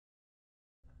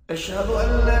أشهد أن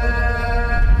لا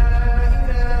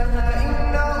إله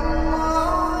إلا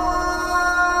الله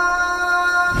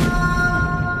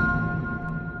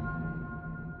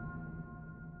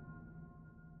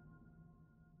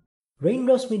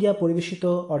raindrops media পরিবেশিত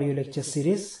audio lecture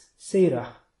series সেইরাহ।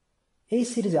 এই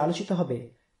সিরিজে আলোচিত হবে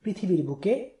পৃথিবীর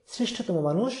বুকে শ্রেষ্ঠতম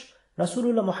মানুষ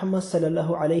রাসূলুল্লাহ মুহাম্মদ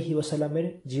সাল্লাল্লাহু আলাইহি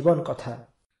ওয়াসাল্লামের জীবন কথা।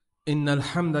 ইন্নাল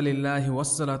হামদালিল্লাহি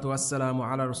ওয়াসসালাতু ওয়াসসালামু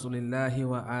আলা রাসূলিল্লাহি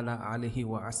ওয়া আলা আলিহি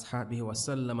ওয়া আসহাবিহি ওয়া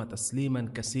সাল্লামা তাসলিমান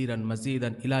কাসীরান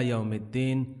মাজিদান ইলা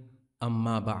ইয়াউমিদ্দিন,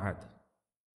 আম্মা বা'দ।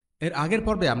 এর আগের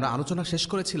পর্বে আমরা আলোচনা শেষ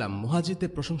করেছিলাম মুহাজিরদের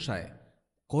প্রশংসায়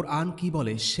কোরআন কি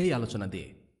বলে সেই আলোচনা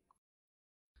দিয়ে।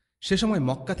 সে সময়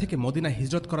মক্কা থেকে মদিনায়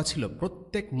হিজরত করা ছিল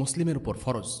প্রত্যেক মুসলিমের উপর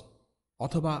ফরজ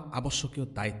অথবা আবশ্যকীয়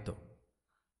দায়িত্ব।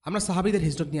 আমরা সাহাবীদের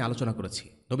হিজরত নিয়ে আলোচনা করেছি,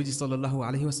 নবীজি সাল্লাল্লাহু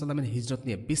আলাইহি ওয়াসাল্লামের হিজরত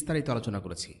নিয়ে বিস্তারিত আলোচনা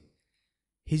করেছি।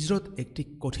 হিজরত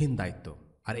একটি কঠিন দায়িত্ব,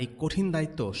 আর এই কঠিন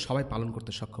দায়িত্ব সবাই পালন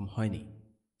করতে সক্ষম হয়নি,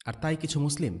 আর তাই কিছু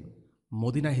মুসলিম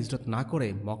মদিনায় হিজরত না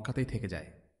করে মক্কাতেই থেকে যায়।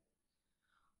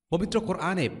 পবিত্র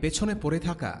কোরআনে পেছনে পড়ে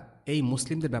থাকা এই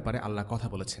মুসলিমদের ব্যাপারে আল্লাহ কথা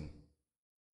বলেছেন।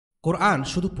 কোরআন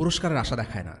শুধু পুরস্কারের আশা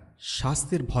দেখায় না,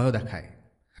 শাস্তির ভয়ও দেখায়।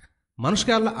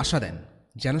 মানুষকে আল্লাহ আশা দেন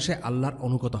যেন সে আল্লাহর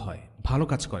অনুগত হয়, ভালো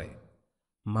কাজ করে।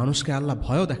 মানুষকে আল্লাহ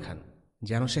ভয়ও দেখান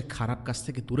যেন সে খারাপ কাজ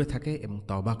থেকে দূরে থাকে এবং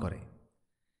তওবা করে।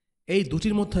 এই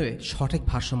দুটির মধ্যে সঠিক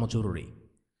ভারসাম্য জরুরি।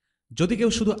 যদি কেউ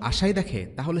শুধু আশাই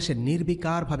দেখে তাহলে সে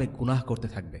নির্বিকারভাবে গুনাহ করতে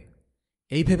থাকবে,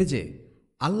 এই ভেবে যে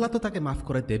আল্লাহ তো তাকে মাফ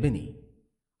করে দেবেনি।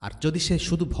 আর যদি সে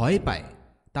শুধু ভয় পায়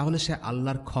তাহলে সে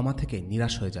আল্লাহর ক্ষমা থেকে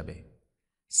নিরাশ হয়ে যাবে।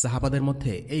 সাহাবাদের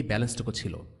মধ্যে এই ব্যালেন্সটুকু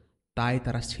ছিল, তাই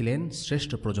তারা ছিলেন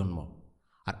শ্রেষ্ঠ প্রজন্ম।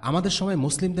 আর আমাদের সময়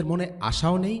মুসলিমদের মনে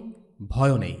আশাও নেই,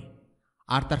 ভয়ও নেই,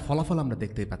 আর তার ফলাফল আমরা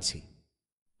দেখতেই পাচ্ছি।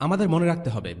 আমাদের মনে রাখতে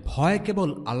হবে ভয়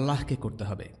কেবল আল্লাহকে করতে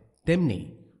হবে,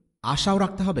 তেমনি আশাও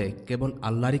রাখতে হবে কেবল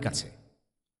আল্লাহরই কাছে।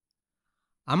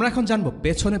 আমরা এখন জানব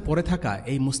পেছনে পড়ে থাকা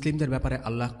এই মুসলিমদের ব্যাপারে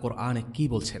আল্লাহ কোরআনে কি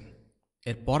বলছেন।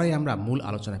 এরপরেই আমরা মূল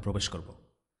আলোচনায় প্রবেশ করব।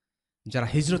 যারা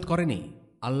হিজরত করেনি,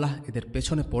 আল্লাহ এদের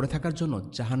পেছনে পড়ে থাকার জন্য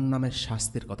জাহান্নামের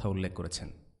শাস্তির কথা উল্লেখ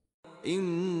করেছেন।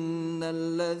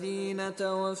 ইন্নাল্লাযীনা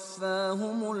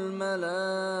তাওয়াফাহুমুল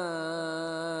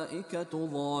মালাঈকাতু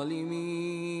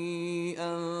যালিমী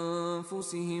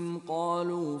আনফুসিহিম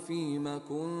ক্বালু ফীমা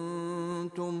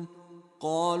কুনতুম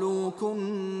ক্বালু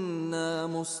কুন্না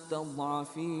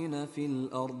মুস্তাদআফিনা ফিল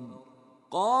আরদ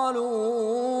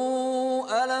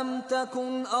قالوا ألم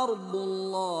تكن أرض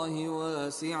الله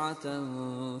واسعة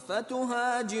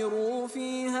فتهاجروا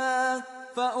فيها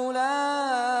فأولئك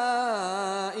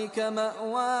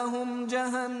مأواهم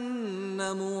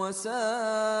جهنم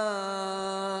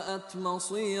وساءت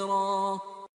مصيرا।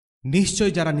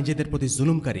 নিশ্চয় যারা নিজেদের প্রতি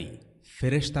জুলুমকারী,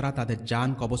 ফেরেশতারা তাদের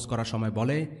জান কবজ করার সময়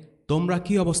বলে, তোমরা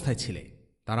কি অবস্থায় ছিলে?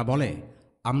 তারা বলে,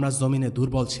 আমরা জমিনে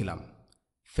দুর্বল ছিলাম।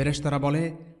 ফেরেশতারা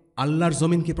বলে, আল্লাহর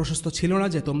জমিন কি প্রশস্ত ছিল না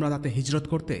যে তোমরা তাতে হিজরত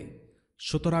করতে?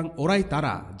 সুতরাং ওরাই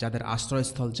তারা যাদের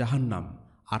আশ্রয়স্থল জাহান্নাম,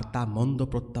 আর তা মন্দ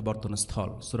প্রত্যাবর্তন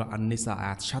স্থল। সূরা আন-নিসা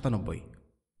আয়াত ৯৭।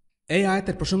 এই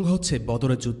আয়াতের প্রসঙ্গ হচ্ছে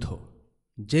বদরের যুদ্ধ।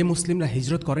 যে মুসলিমরা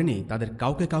হিজরত করেনি তাদের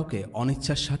কাউকে কাউকে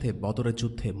অনিচ্ছার সাথে বদরের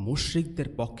যুদ্ধে মুশরিকদের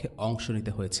পক্ষে অংশ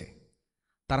নিতে হয়েছে।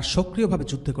 তারা সক্রিয়ভাবে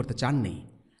যুদ্ধ করতে চাননি,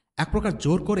 এক প্রকার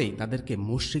জোর করেই তাদেরকে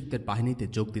মুশরিকদের বাহিনীতে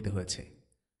যোগ দিতে হয়েছে।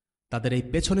 তাদের এই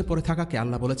পেছনে পড়ে থাকাকে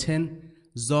আল্লাহ বলেছেন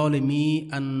যালিমি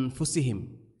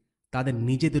আনফুসিহিম, তাদের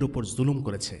নিজেদের উপর জুলুম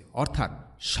করেছে। অর্থাৎ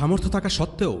সামর্থ্য থাকা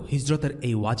সত্ত্বেও হিজরতের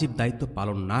এই ওয়াজিব দায়িত্ব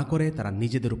পালন না করে তারা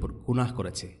নিজেদের উপর গুনাহ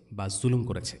করেছে বা জুলুম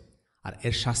করেছে, আর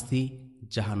এর শাস্তি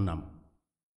জাহান্নাম।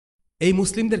 এই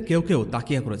মুসলিমদের কেউ কেউ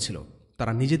তাকিয়া করেছিল,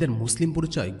 তারা নিজেদের মুসলিম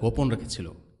পরিচয় গোপন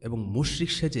রেখেছিল এবং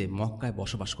মুশরিক সেজে মক্কায়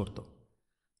বসবাস করত।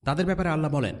 তাদের ব্যাপারে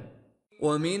আল্লাহ বলেন,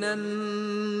 وَمِنَ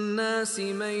النَّاسِ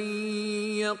مَن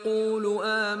يَقُولُ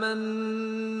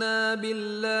آمَنَّا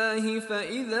بِاللَّهِ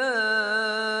فَإِذَا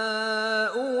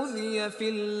أُوذِيَ فِي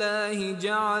اللَّهِ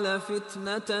جَعَلَ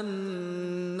فِتْنَةَ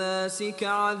النَّاسِ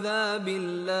كَعَذَابِ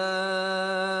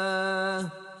اللَّهِ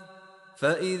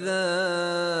فَإِذَا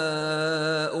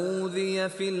أُوذِيَ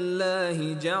فِي اللَّهِ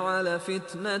جَعَلَ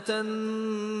فِتْنَةَ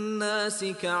النَّاسِ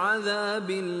كَعَذَابِ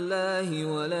اللَّهِ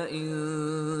وَلَئِن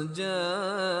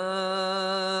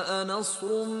جَاءَ نَصْرٌ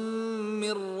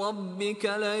مِّن رَّبِّكَ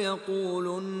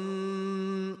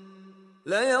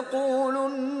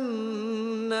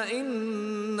لَيَقُولُنَّ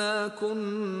إِنَّا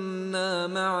كُنَّا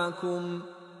مَعَكُمْ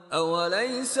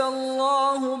أَوَلَيْسَ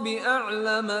اللَّهُ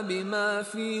بِأَعْلَمَ بِمَا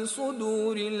فِي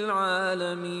صُدُورِ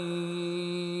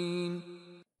الْعَالَمِينَ।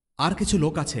 আর কিছু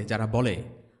লোক আছে যারা বলে,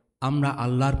 আমরা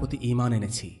আল্লাহর প্রতি ঈমান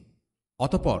এনেছি।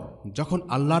 অতঃপর যখন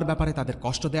আল্লাহর ব্যাপারে তাদের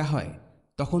কষ্ট দেয়া হয়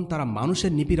তখন তারা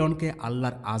মানুষের নিপীড়নকে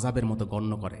আল্লাহর আযাবের মতো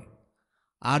গণ্য করে।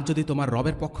 আর যদি তোমার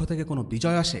রবের পক্ষ থেকে কোনো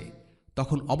বিজয় আসে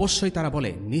তখন অবশ্যই তারা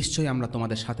বলে, নিশ্চয়ই আমরা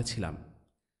তোমাদের সাথে ছিলাম।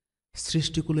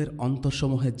 সৃষ্টিকুলের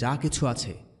অন্তরসমূহে যা কিছু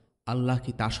আছে, আল্লাহ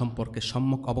কি তা সম্পর্কে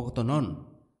সম্যক অবগত নন?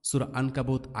 সূরা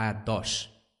আনকাবুত আয়াত 10।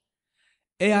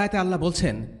 এই আয়াতে আল্লাহ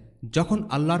বলছেন, যখন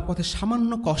আল্লাহর পথে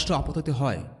সামান্য কষ্ট আপতিত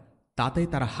হয়, তাতেই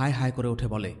তারা হায় হায় করে উঠে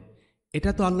বলে,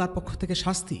 এটা তো আল্লাহর পক্ষ থেকে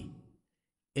শাস্তি।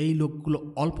 এই লোকগুলো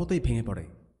অল্পতেই ভেঙে পড়ে।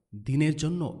 দিনের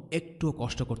জন্য একটুও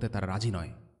কষ্ট করতে তারা রাজি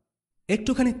নয়।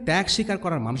 একটুখানি ত্যাগ স্বীকার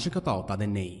করার মানসিকতাও তাদের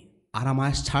নেই।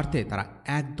 আরামায়াস ছাড়তে তারা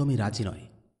একদমই রাজি নয়।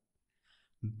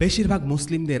 বেশিরভাগ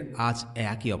মুসলিমদের আজ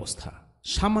একই অবস্থা।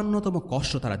 সামান্যতম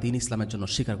কষ্ট তারা দ্বীন ইসলামের জন্য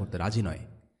স্বীকার করতে রাজি নয়।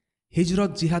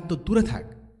 হিজরত জিহাদ তো দূরে থাক,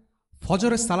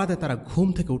 ফজরের সালাতে তারা ঘুম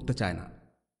থেকে উঠতে চায় না।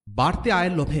 বাড়তি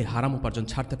আয়ের লোভে হারাম উপার্জন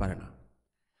ছাড়তে পারে না।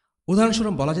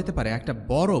 উদাহরণস্বরূপ বলা যেতে পারে, একটা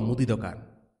বড় মুদি দোকান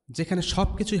যেখানে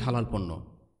সবকিছুই হালাল পণ্য,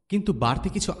 কিন্তু বাড়তি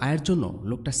কিছু আয়ের জন্য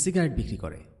লোকটা সিগারেট বিক্রি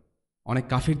করে। অনেক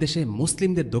কাফির দেশে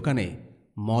মুসলিমদের দোকানে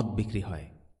মদ বিক্রি হয়।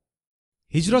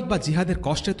 হিজরত বা জিহাদের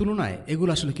কষ্টের তুলনায়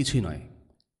এগুলো আসলে কিছুই নয়।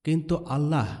 কিন্তু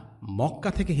আল্লাহ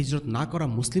মক্কা থেকে হিজরত না করা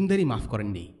মুসলিমদেরই মাফ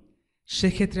করেননি।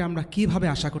 সেক্ষেত্রে আমরা কিভাবে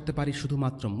আশা করতে পারি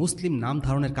শুধুমাত্র মুসলিম নাম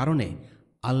ধারণের কারণে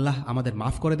আল্লাহ আমাদের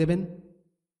মাফ করে দেবেন?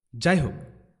 যাই হোক,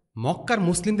 মক্কার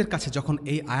মুসলিমদের কাছে যখন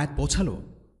এই আয়াত পৌঁছালো,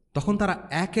 তখন তারা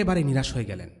একেবারে নিরাশ হয়ে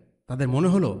গেলেন। তাদের মনে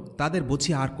হলো তাদের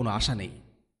বুঝি আর কোনো আশা নেই।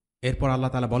 এরপর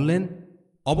আল্লাহ তাআলা বললেন,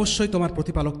 অবশ্যই তোমার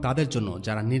প্রতিপালক তাদের জন্য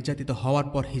যারা নির্যাতিত হওয়ার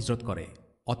পর হিজরত করে,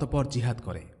 অতপর জিহাদ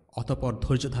করে, অতপর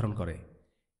ধৈর্য ধারণ করে,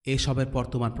 এসবের পর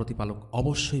তোমার প্রতিপালক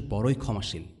অবশ্যই বড়ই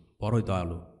ক্ষমাশীল, বড়ই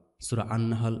দয়ালু। সূরা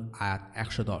আন-নাহল আয়াত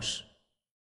 110।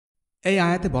 এই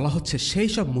আয়াতে বলা হচ্ছে সেই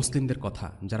সব মুসলিমদের কথা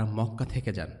যারা মক্কা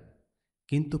থেকে যান,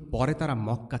 কিন্তু পরে তারা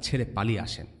মক্কা ছেড়ে পালিয়ে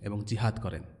আসেন এবং জিহাদ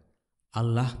করেন।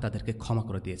 আল্লাহ তাদেরকে ক্ষমা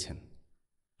করে দিয়েছেন।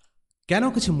 কেন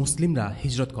কিছু মুসলিমরা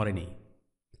হিজরত করেনি?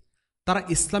 তারা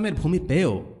ইসলামের ভূমি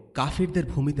পেয়েও কাফিরদের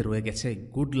ভূমিতে রয়ে গেছে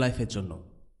গুড লাইফের জন্য।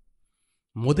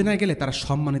 মদিনায় গেলে তারা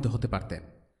সম্মানিত হতে পারতেন,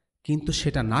 কিন্তু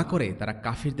সেটা না করে তারা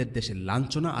কাফিরদের দেশে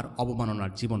লাঞ্ছনা আর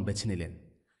অবমাননার জীবন বেছে নিলেন।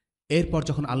 এরপর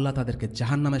যখন আল্লাহ তাদেরকে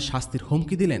জাহান্নামের শাস্তির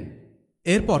হুমকি দিলেন,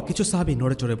 এরপর কিছু সাহাবী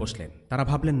নড়ে চড়ে বসলেন। তারা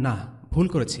ভাবলেন, না, ভুল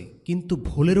করেছি, কিন্তু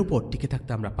ভুলের উপর টিকে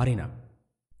থাকতে আমরা পারি না।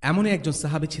 এমনই একজন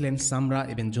সাহাবী ছিলেন সামরা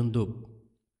ইবনে জুনদুব।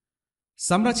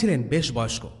 সামরা ছিলেন বেশ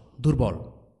বয়স্ক, দুর্বল,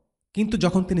 কিন্তু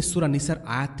যখন তিনি সূরা নিসার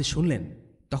আয়াতটি শুনলেন,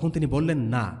 তখন তিনি বললেন,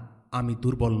 না, আমি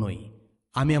দুর্বল নই,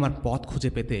 আমি আমার পথ খুঁজে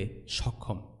পেতে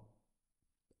সক্ষম।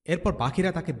 এরপর বাকিরা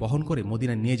তাকে বহন করে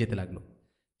মদিনায় নিয়ে যেতে লাগল,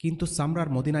 কিন্তু সামরার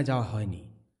মদিনায় যাওয়া হয়নি।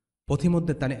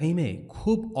 পথিমধ্যে তানঈমে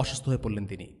খুব অসুস্থ হয়ে পড়লেন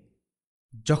তিনি।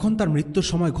 যখন তার মৃত্যুর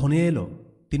সময় ঘনিয়ে এলো,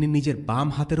 তিনি নিজের বাম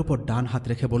হাতের উপর ডান হাত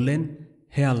রেখে বললেন,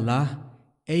 হে আল্লাহ,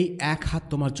 এই এক হাত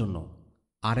তোমার জন্য,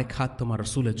 আরেক হাত তোমার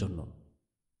রাসূলের জন্য।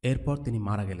 এরপর তিনি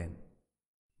মারা গেলেন।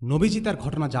 নবীজি তার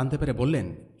ঘটনা জানতে পেরে বললেন,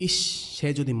 ইস, সে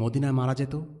যদি মদিনায় মারা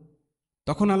যেত।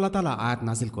 তখন আল্লাহ তাআলা আয়াত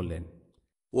নাজিল করলেন,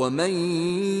 ومن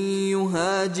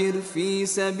يهاجر في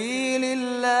سبيل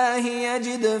الله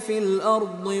يجد في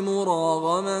الأرض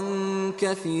مراغما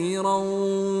كثيرا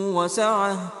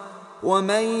وسعة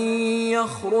ومن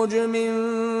يخرج من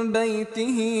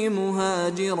بيته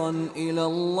مهاجرا إلى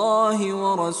الله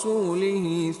ورسوله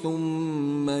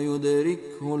ثم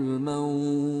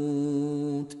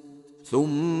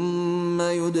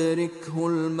يدركه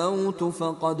الموت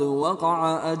فقد وقع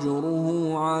أجره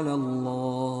على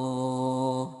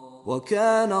الله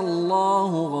وكان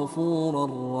الله غفورا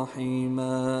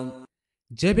رحيما।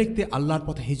 যে ব্যক্তি আল্লাহর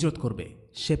পথে হিজরত করবে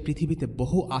সে পৃথিবীতে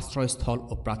বহু আশ্রয়স্থল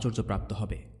ও প্রাচুর্য প্রাপ্ত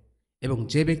হবে, এবং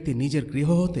যে ব্যক্তি নিজের গৃহ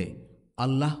হতে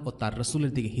আল্লাহ ও তার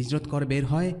রাসূলের দিকে হিজরত করে বের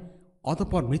হয়,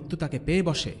 অতঃপর মৃত্যু তাকে পেয়ে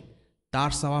বসে,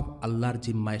 তার সওয়াব আল্লাহর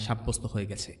জিম্মায় সাব্যস্ত হয়ে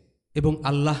গেছে, এবং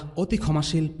আল্লাহ অতি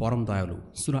ক্ষমাশীল, পরম দয়ালু।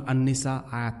 সূরা আন-নিসা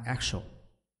আয়াত 100।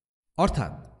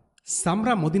 অর্থাৎ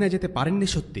সামরা মদিনায় যেতে পারেননি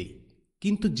সত্যি,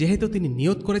 কিন্তু যেহেতু তিনি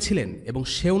নিয়ত করেছিলেন এবং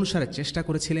সে অনুসারে চেষ্টা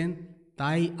করেছিলেন,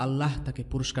 তাই আল্লাহ তাকে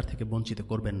পুরস্কার থেকে বঞ্চিত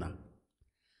করবেন না।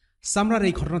 সামরার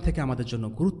এই ঘটনা থেকে আমাদের জন্য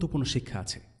গুরুত্বপূর্ণ শিক্ষা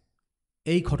আছে।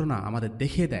 এই ঘটনা আমাদের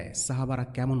দেখিয়ে দেয় সাহাবারা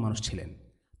কেমন মানুষ ছিলেন।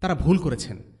 তারা ভুল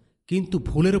করেছেন, কিন্তু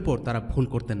ভুলের উপর তারা ভুল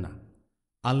করতেন না।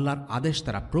 আল্লাহর আদেশ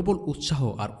তারা প্রবল উৎসাহ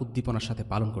আর উদ্দীপনার সাথে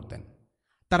পালন করতেন।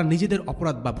 তারা নিজেদের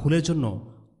অপরাধ বা ভুলের জন্য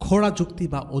খোড়া যুক্তি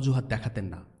বা অজুহাত দেখাতেন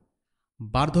না।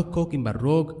 বার্ধক্য কিংবা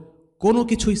রোগ কোনো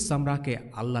কিছুই সামরাকে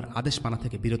আল্লাহর আদেশ মানা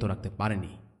থেকে বিরত রাখতে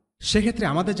পারেনি। সেক্ষেত্রে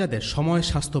আমাদের যাদের সময়,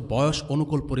 স্বাস্থ্য, বয়স,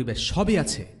 অনুকূল পরিবেশ সবই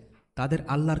আছে, তাদের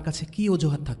আল্লাহর কাছে কি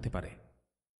অজুহাত থাকতে পারে?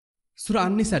 সূরা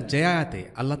আন-নিসার যে আয়াতে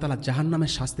আল্লাহ তাআলা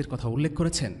জাহান্নামের শাস্তির কথা উল্লেখ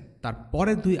করেছেন, তার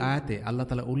পরের দুই আয়াতে আল্লাহ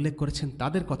তাআলা উল্লেখ করেছেন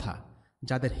তাদের কথা,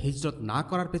 যাদের হিজরত না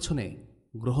করার পেছনে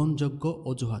গ্রহণযোগ্য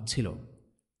অজুহাত ছিল।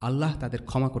 আল্লাহ তাদের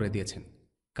ক্ষমা করে দিয়েছেন,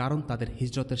 কারণ তাদের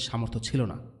হিজরতের সামর্থ্য ছিল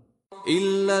না।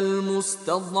 إلا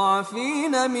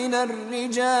المستضعفين من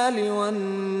الرجال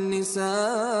والنساء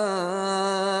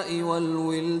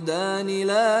والولدان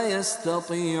لا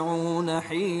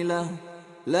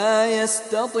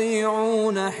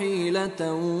يستطيعون حيلة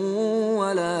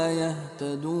ولا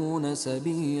يهتدون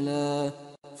سبيلا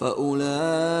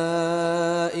فأولئك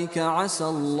عسى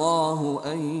الله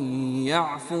أن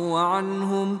يعفو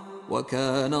عنهم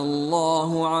وكان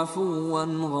الله عفوا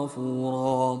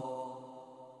غفورا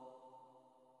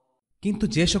কিন্তু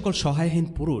যে সকল সহায়হীন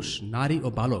পুরুষ, নারী ও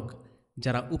বালক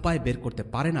যারা উপায় বের করতে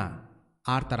পারে না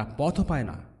আর তারা পথও পায়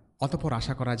না, অতঃপর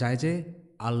আশা করা যায় যে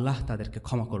আল্লাহ তাদেরকে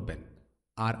ক্ষমা করবেন,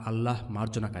 আর আল্লাহ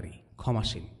মার্জনাকারী,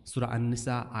 ক্ষমাশীল। সূরা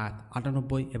আন-নিসা আয়াত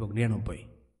 ৯৮ এবং ৯৯।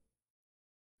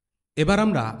 এবার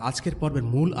আমরা আজকের পর্বের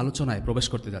মূল আলোচনায় প্রবেশ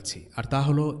করতে যাচ্ছি, আর তা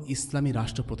হল ইসলামী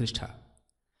রাষ্ট্র প্রতিষ্ঠা।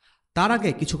 তার আগে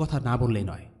কিছু কথা না বললেই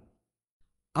নয়।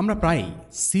 আমরা প্রায়ই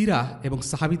সিরাহ এবং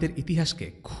সাহাবীদের ইতিহাসকে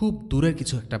খুব দূরের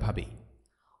কিছু একটা ভাবি,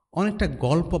 অনেকটা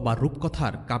গল্প বা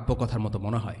রূপকথার কাব্যকথার মতো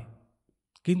মনে হয়।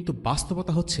 কিন্তু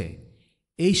বাস্তবতা হচ্ছে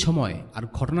এই সময় আর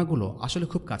ঘটনাগুলো আসলে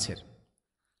খুব কাছের।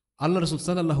 আল্লাহ রাসূল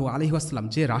সাল্লাল্লাহু আলাইহি ওয়াসাল্লাম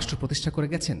যে রাষ্ট্র প্রতিষ্ঠা করে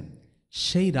গেছেন,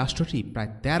 সেই রাষ্ট্রটি প্রায়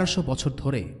 ১৩০০ বছর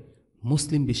ধরে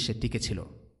মুসলিম বিশ্বে টিকে ছিল।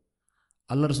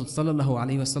 আল্লাহ রাসূল সাল্লাল্লাহু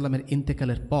আলাইহি ওয়াসাল্লামের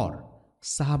ইন্তেকালের পর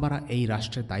সাহাবারা এই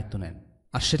রাষ্ট্রের দায়িত্ব নেন,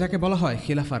 আর সেটাকে বলা হয়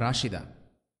খিলাফা রাশিদা।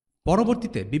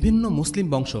 পরবর্তীতে বিভিন্ন মুসলিম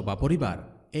বংশ বা পরিবার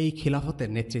এই খিলাফতের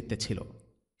নেতৃত্বে ছিল।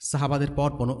 সাহাবাদের পর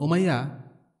বনু উমাইয়া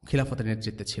খিলাফতের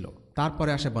নেতৃত্বে ছিল,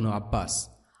 তারপরে আসে বনু আব্বাস,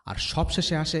 আর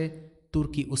সবশেষে আসে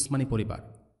তুর্কি উসমানী পরিবার,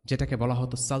 যেটাকে বলা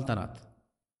হতো সালতানাত।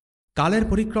 কালের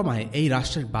পরিক্রমায় এই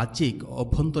রাষ্ট্রের বাহ্যিক ও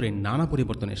অভ্যন্তরীণ নানা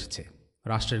পরিবর্তন এসেছে।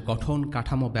 রাষ্ট্রের গঠন,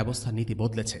 কাঠামো, ব্যবস্থা, নীতি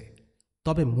বদলেছে,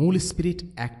 তবে মূল স্পিরিট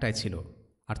একটাই ছিল,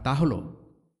 আর তা হল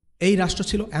এই রাষ্ট্র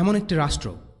ছিল এমন একটি রাষ্ট্র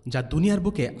যা দুনিয়ার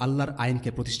বুকে আল্লাহর আইনকে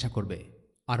প্রতিষ্ঠা করবে,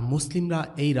 আর মুসলিমরা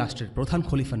এই রাষ্ট্রের প্রধান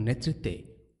খলিফার নেতৃত্বে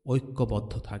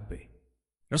ঐক্যবদ্ধ থাকবে।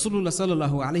 রাসূলুল্লাহ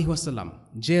সাল্লাল্লাহু আলাইহি ওয়াসাল্লাম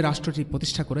যে রাষ্ট্রটি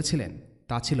প্রতিষ্ঠা করেছিলেন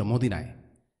তা ছিল মদিনায়।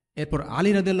 এরপর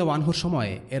আলী রাদিয়াল্লাহু আনহুর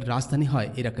সময়ে এর রাজধানী হয়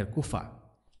ইরাকের কুফা।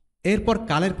 এরপর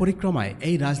কালের পরিক্রমায়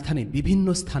এই রাজধানী বিভিন্ন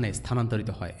স্থানে স্থানান্তরিত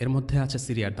হয়। এর মধ্যে আছে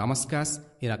সিরিয়ার দামাস্কাস,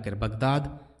 ইরাকের বাগদাদ,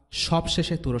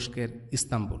 সবশেষে তুরস্কের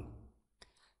ইস্তাম্বুল।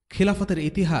 খিলাফতের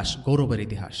ইতিহাস গৌরবের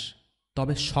ইতিহাস,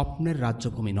 তবে স্বপ্নের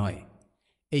রাজ্যভূমি নয়।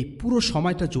 এই পুরো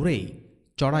সময়টা জুড়েই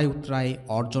চড়াই উতরাই,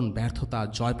 অর্জন ব্যর্থতা,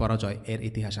 জয় পরাজয় এর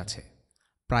ইতিহাস আছে।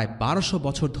 প্রায় ১২০০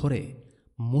 বছর ধরে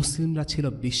মুসলিমরা ছিল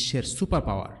বিশ্বের সুপার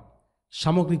পাওয়ার।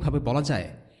 সামগ্রিকভাবে বলা যায়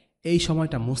এই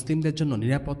সময়টা মুসলিমদের জন্য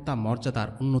নিরাপত্তা, মর্যাদার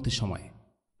উন্নতির সময়,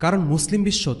 কারণ মুসলিম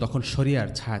বিশ্ব তখন শরিয়ার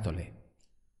ছায়াতলে।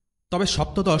 তবে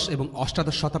সপ্তদশ এবং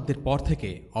অষ্টাদশ শতাব্দীর পর থেকে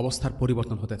অবস্থার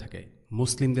পরিবর্তন হতে থাকে।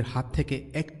 মুসলিমদের হাত থেকে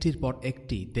একটির পর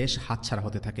একটি দেশ হাতছাড়া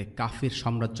হতে থাকে কাফির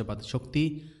সাম্রাজ্যবাদ শক্তি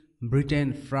ব্রিটেন,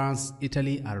 ফ্রান্স,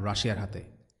 ইটালি আর রাশিয়ার হাতে।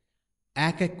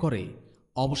 এক এক করে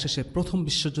অবশেষে প্রথম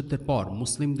বিশ্বযুদ্ধের পর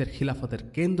মুসলিমদের খিলাফতের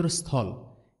কেন্দ্রস্থল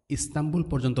ইস্তাম্বুল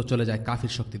পর্যন্ত চলে যায়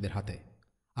কাফির শক্তিদের হাতে,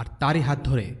 আর তারই হাত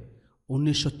ধরে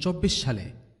 ১৯২৪ সালে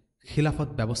খিলাফত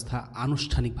ব্যবস্থা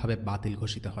আনুষ্ঠানিকভাবে বাতিল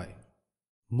ঘোষিত হয়।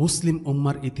 মুসলিম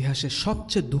উম্মার ইতিহাসে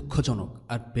সবচেয়ে দুঃখজনক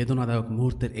আর বেদনাদায়ক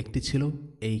মুহূর্তের একটি ছিল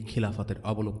এই খিলাফতের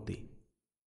অবলুপ্তি।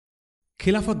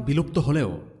 খিলাফত বিলুপ্ত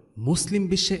হলেও মুসলিম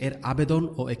বিশ্বে এর আবেদন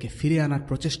ও একে ফিরিয়ে আনার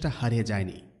প্রচেষ্টা হারিয়ে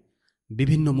যায়নি।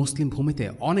 বিভিন্ন মুসলিম ভূমিতে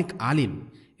অনেক আলিম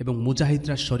এবং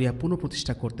মুজাহিদরা শরিয়া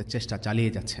পুনঃপ্রতিষ্ঠা করতে চেষ্টা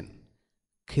চালিয়ে যাচ্ছেন।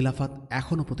 খিলাফত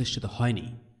এখনও প্রতিষ্ঠিত হয়নি,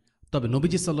 তবে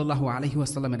নবীজি সাল্লাল্লাহু আলাইহি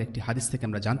ওয়াসাল্লামের একটি হাদিস থেকে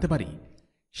আমরা জানতে পারি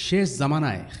শেষ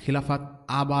জামানায় খিলাফত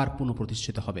আবার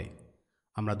পুনঃপ্রতিষ্ঠিত হবে।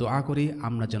 আমরা দোয়া করি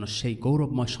আমরা যেন সেই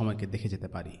গৌরবময় সময়কে দেখে যেতে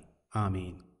পারি,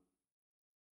 আমিন।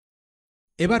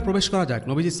 এবার প্রবেশ করা যাক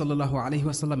নবীজি সাল্লাল্লাহু আলাইহি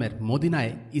ওয়াসাল্লামের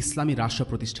মদিনায় ইসলামী রাষ্ট্র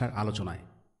প্রতিষ্ঠার আলোচনায়।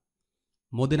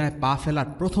 মদিনায় পা ফেলার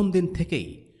প্রথম দিন থেকেই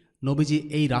নবীজি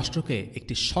এই রাষ্ট্রকে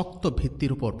একটি শক্ত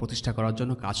ভিত্তির উপর প্রতিষ্ঠা করার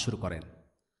জন্য কাজ শুরু করেন।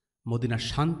 মদিনার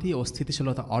শান্তি ও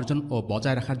স্থিতিশীলতা অর্জন ও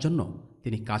বজায় রাখার জন্য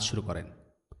তিনি কাজ শুরু করেন।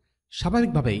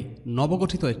 স্বাভাবিকভাবেই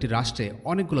নবগঠিত একটি রাষ্ট্রে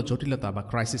অনেকগুলো জটিলতা বা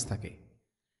ক্রাইসিস থাকে।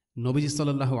 নবীজি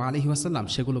সাল্লাল্লাহু আলাইহি ওয়াসাল্লাম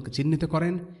সেগুলোকে চিহ্নিত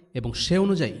করেন এবং সে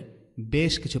অনুযায়ী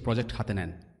বেশ কিছু প্রজেক্ট হাতে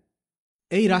নেন।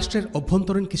 এই রাষ্ট্রের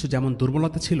অভ্যন্তরীণ কিছু যেমন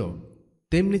দুর্বলতা ছিল,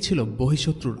 তেমনি ছিল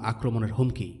বহিঃশত্রুর আক্রমণের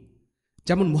হুমকি।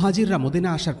 যেমন মুহাজিররা মদিনা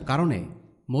আসার কারণে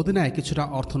মদিনায় কিছুটা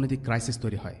অর্থনৈতিক ক্রাইসিস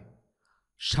তৈরি হয়।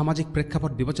 সামাজিক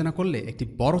প্রেক্ষাপট বিবেচনা করলে একটি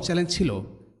বড় চ্যালেঞ্জ ছিল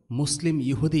মুসলিম,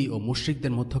 ইহুদি ও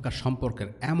মুশরিকদের মধ্যকার সম্পর্কের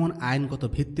এমন আইনগত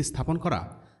ভিত্তি স্থাপন করা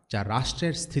যা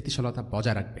রাষ্ট্রের স্থিতিশীলতা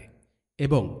বজায় রাখবে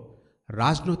এবং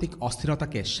রাজনৈতিক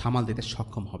অস্থিরতাকে সামাল দিতে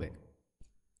সক্ষম হবে।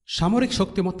 সামরিক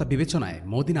শক্তিমত্তা বিবেচনায়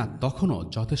মদিনা তখনও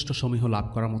যথেষ্ট সমীহ লাভ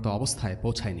করার মতো অবস্থায়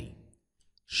পৌঁছায়নি।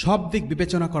 সব দিক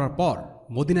বিবেচনা করার পর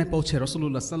মদিনায় পৌঁছে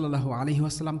রাসূলুল্লাহ সাল্লাল্লাহু আলাইহি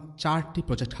ওয়াসাল্লাম 4টি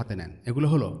প্রজেক্ট হাতে নেন। এগুলো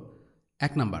হলো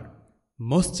 1 নম্বর,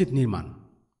 মসজিদ নির্মাণ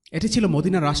এটি ছিল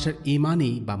মদিনা রাষ্ট্রের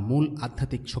ঈমানি বা মূল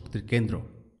আধ্যাত্মিক শক্তির কেন্দ্র।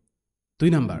 2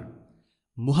 নম্বর,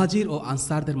 মুহাজির ও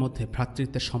আনসারদের মধ্যে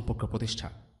ভ্রাতৃত্বের সম্পর্ক প্রতিষ্ঠা,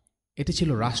 এটি ছিল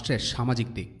রাষ্ট্রের সামাজিক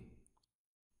দিক।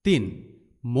 3,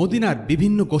 মদিনার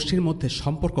বিভিন্ন গোষ্ঠীর মধ্যে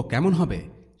সম্পর্ক কেমন হবে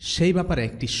সেই ব্যাপারে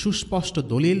একটি সুস্পষ্ট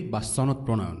দলিল বা সনদ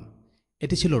প্রণয়ন,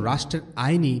 এটি ছিল রাষ্ট্রের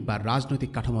আইনি বা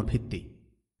রাজনৈতিক কাঠামোর ভিত্তি।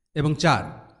 এবং 4,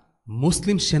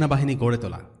 মুসলিম সেনাবাহিনী গড়ে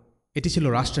তোলা, এটি ছিল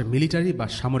রাষ্ট্রের মিলিটারি বা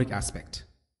সামরিক অ্যাসপেক্ট।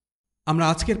 আমরা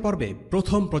আজকের পর্বে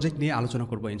প্রথম প্রজেক্ট নিয়ে আলোচনা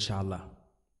করব ইনশাআল্লাহ।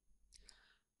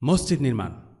 মসজিদ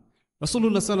নির্মাণ।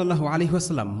 রাসূলুল্লাহ সাল্লাল্লাহু আলাইহি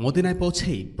ওয়াসাল্লাম মদিনায়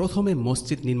পৌঁছেই প্রথমে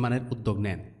মসজিদ নির্মাণের উদ্যোগ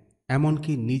নেন।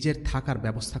 এমনকি নিজের থাকার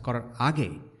ব্যবস্থা করার আগে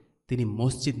তিনি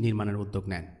মসজিদ নির্মাণের উদ্যোগ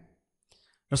নেন।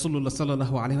 রাসূলুল্লাহ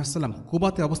সাল্লাল্লাহু আলাইহি ওয়াসাল্লাম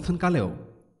কুবাতে অবস্থানকালেও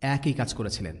একই কাজ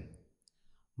করেছিলেন।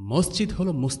 মসজিদ হল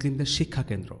মুসলিমদের শিক্ষা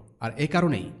কেন্দ্র, আর এ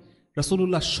কারণেই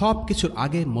রাসূলুল্লাহ সব কিছুর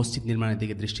আগে মসজিদ নির্মাণের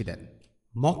দিকে দৃষ্টি দেন।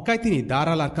 মক্কায় তিনি দার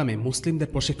আল আরকামে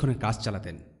মুসলিমদের প্রশিক্ষণের কাজ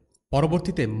চালাতেন।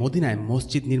 পরবর্তীতে মদিনায়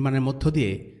মসজিদ নির্মাণের মধ্য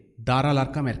দিয়ে দার আল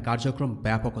আরকামের কার্যক্রম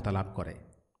ব্যাপকতা লাভ করে।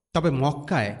 তবে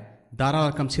মক্কায় দার আল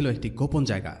আরকাম ছিল একটি গোপন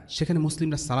জায়গা, সেখানে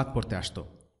মুসলিমরা সালাত পড়তে আসত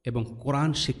এবং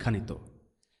কোরআন শিক্ষা নিত।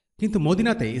 কিন্তু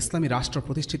মদিনাতে ইসলামী রাষ্ট্র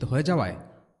প্রতিষ্ঠিত হয়ে যাওয়ায়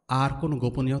আর কোনো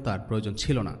গোপনীয়তার প্রয়োজন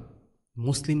ছিল না।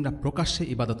 মুসলিমরা প্রকাশ্যে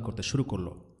ইবাদত করতে শুরু করল,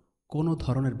 কোনো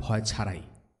ধরনের ভয় ছাড়াই।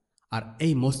 আর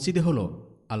এই মসজিদে হল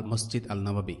আল মসজিদ আল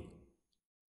নববী।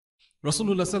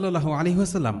 রাসূলুল্লাহ সাল্লাল্লাহু আলাইহি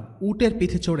ওয়াসাল্লাম উটের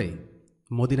পিঠে চড়ে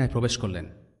মদিনায় প্রবেশ করলেন,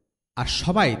 আর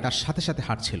সবাই তার সাথে সাথে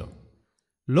হাঁটছিল।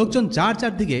 লোকজন যার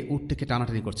যার দিকে উটটিকে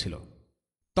টানাটানি করছিল।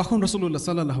 তখন রাসূলুল্লাহ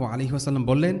সাল্লাল্লাহু আলাইহি ওয়াসাল্লাম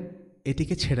বললেন,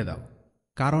 এটিকে ছেড়ে দাও,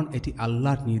 কারণ এটি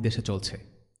আল্লাহর নির্দেশে চলছে।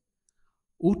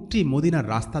 উটটি মদিনার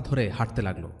রাস্তা ধরে হাঁটতে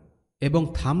লাগল এবং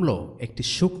থামল একটি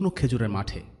শুকনো খেজুরের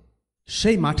মাঠে।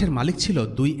 সেই মাঠের মালিক ছিল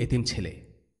 2 এতিম ছেলে।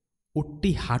 উটটি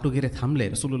হাঁটু গেড়ে থামলে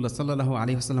রাসূলুল্লাহ সাল্লাল্লাহু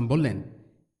আলাইহি ওয়াসাল্লাম বললেন,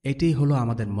 এটিই হলো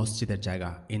আমাদের মসজিদের জায়গা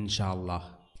ইনশাআল্লাহ।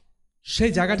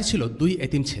 সেই জায়গাটি ছিল 2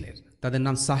 এতিম ছেলের, তাদের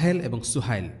নাম সাহেল এবং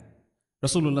সুহাইল।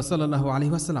 রাসূলুল্লাহ সাল্লাল্লাহু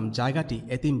আলাইহি ওয়াসাল্লাম জায়গাটি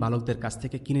এতিম বালকদের কাছ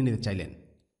থেকে কিনে নিতে চাইলেন,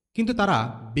 কিন্তু তারা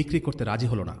বিক্রি করতে রাজি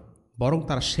হল না, বরং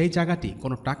তারা সেই জায়গাটি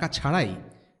কোনো টাকা ছাড়াই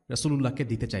রাসূলুল্লাহকে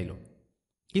দিতে চাইল।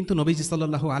 কিন্তু নবীজি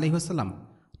সাল্লাল্লাহু আলাইহি ওয়াসাল্লাম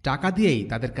টাকা দিয়েই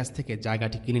তাদের কাছ থেকে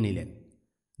জায়গাটি কিনে নিলেন।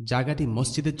 জায়গাটি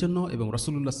মসজিদের জন্য এবং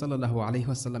রাসূলুল্লাহ সাল্লাল্লাহু আলাইহি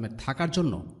ওয়াসাল্লামের থাকার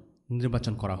জন্য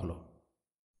নির্বাচন করা হলো।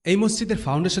 এই মসজিদের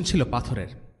ফাউন্ডেশন ছিল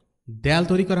পাথরের, দেয়াল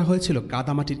তৈরি করা হয়েছিল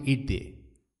কাদামাটির ইট দিয়ে,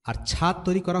 আর ছাদ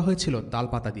তৈরি করা হয়েছিল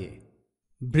তালপাতা দিয়ে।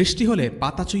 বৃষ্টি হলে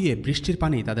পাতা চুইয়ে বৃষ্টির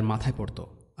পানি তাদের মাথায় পড়ত,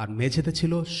 আর মেঝেতে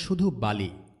ছিল শুধু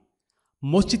বালি।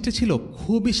 মসজিদটি ছিল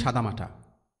খুবই সাদামাটা,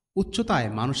 উচ্চতায়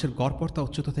মানুষের গড়পড়তা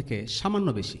উচ্চতা থেকে সামান্য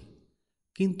বেশি।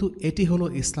 কিন্তু এটি হলো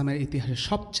ইসলামের ইতিহাসে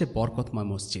সবচেয়ে বরকতময়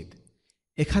মসজিদ।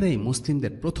 এখানেই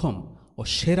মুসলিমদের প্রথম ও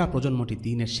সেরা প্রজন্মটি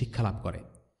দ্বীনের শিক্ষা লাভ করে।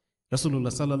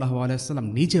 রাসূলুল্লাহ সাল্লাল্লাহু আলাইহি ওয়াসাল্লাম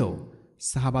নিজেও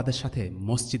সাহাবাদের সাথে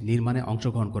মসজিদ নির্মাণে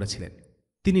অংশগ্রহণ করেছিলেন।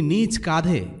 তিনি নিজ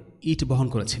কাঁধে ইট বহন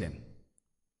করেছিলেন।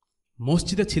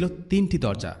 মসজিদে ছিল 3টি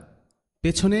দরজা,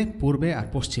 পেছনে, পূর্বে আর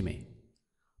পশ্চিমে।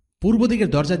 পূর্ব দিকের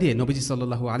দরজা দিয়ে নবীজি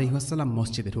সাল্লাল্লাহু আলাইহি ওয়াসাল্লাম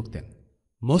মসজিদে ঢুকতেন।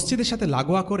 মসজিদের সাথে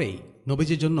লাগোয়া করেই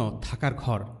নবীজির জন্য থাকার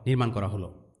ঘর নির্মাণ করা হলো।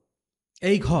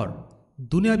 এই ঘর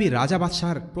দুনিয়াবী রাজা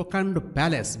বাদশাহর প্রকাণ্ড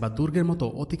প্যালেস বা দুর্গের মতো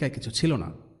অতিকায় কিছু ছিল না।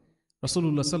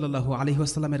 রাসূলুল্লাহ সাল্লাল্লাহু আলাইহি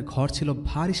ওয়াসাল্লামের ঘর ছিল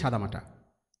ভারী সাদামাটা,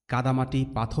 কাদামাটি,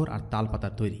 পাথর আর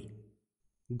তালপাতার তৈরি।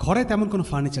 ঘরে তেমন কোনো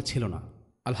ফার্নিচার ছিল না।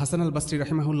 আল হাসান আল বাসরি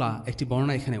রাহিমাহুল্লাহ একটি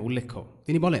বর্ণনা এখানে উল্লেখ্য।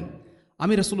 তিনি বলেন,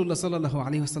 আমি রাসূলুল্লাহ সাল্লাল্লাহু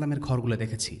আলাইহি ওয়াসাল্লামের ঘরগুলো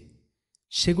দেখেছি।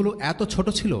 সেগুলো এত ছোট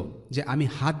ছিল যে আমি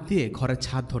হাত দিয়ে ঘরের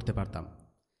ছাদ ধরতে পারতাম।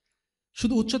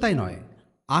 শুধু উচ্চতাই নয়,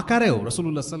 আকারেও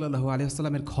রাসূলুল্লাহ সাল্লাল্লাহু আলাইহি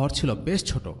ওয়াসাল্লামের ঘর ছিল বেশ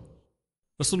ছোট।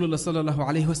 রাসূলুল্লাহ সাল্লাল্লাহু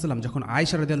আলাইহি ওয়াসাল্লাম যখন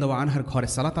আয়েশা রাদিয়াল্লাহু আনহার ঘরে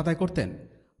সালাত আদায় করতেন,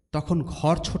 তখন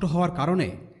ঘর ছোট হওয়ার কারণে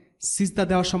সিজদা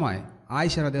দেওয়ার সময়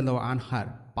আয়েশা রাদিয়াল্লাহু আনহার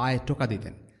পায়ে টোকা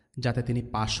দিতেন, যাতে তিনি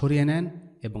পা সরিয়ে নেন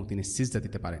এবং তিনি সিজদা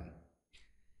দিতে পারেন।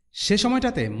 সে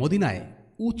সময়টাতে মদিনায়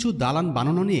উঁচু দালান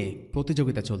বানানো নিয়ে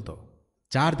প্রতিযোগিতা চলত।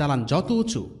 যার দালান যত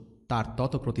উঁচু তার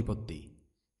তত প্রতিপত্তি।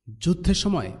 যুদ্ধের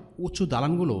সময় উঁচু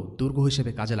দালানগুলো দুর্গ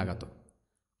হিসেবে কাজে লাগাত,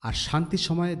 আর শান্তির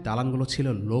সময় দালানগুলো ছিল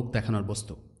লোক দেখানোর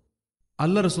বস্তু।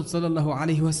 আল্লাহ রাসূল সাল্লাল্লাহু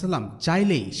আলাইহি ওয়াসাল্লাম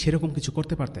চাইলেই সেরকম কিছু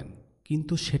করতে পারতেন,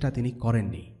 কিন্তু সেটা তিনি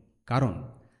করেননি, কারণ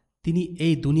তিনি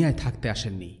এই দুনিয়ায় থাকতে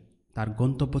আসেননি, তার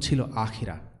গন্তব্য ছিল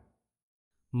আখিরা।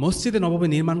 মসজিদে নববী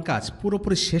নির্মাণ কাজ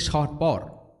পুরোপুরি শেষ হওয়ার পর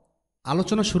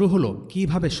আলোচনা শুরু হলো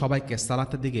কিভাবে সবাইকে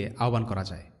সালাতের দিকে আহ্বান করা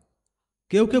যায়।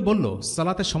 কেউ কেউ বলল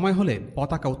সালাতের সময় হলে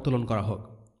পতাকা উত্তোলন করা হোক,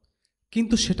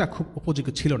 কিন্তু সেটা খুব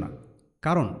উপযোগী ছিল না,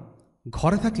 কারণ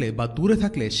ঘরে থাকলে বা দূরে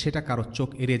থাকলে সেটা কারো চোখ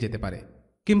এড়িয়ে যেতে পারে,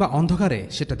 কিংবা অন্ধকারে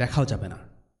সেটা দেখাও যাবে না।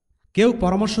 কেউ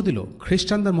পরামর্শ দিল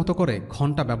খ্রিস্টানদের মতো করে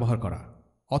ঘণ্টা ব্যবহার করা,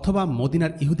 অথবা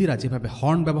মদিনার ইহুদিরা যেভাবে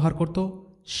হর্ন ব্যবহার করত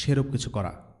সেরূপ কিছু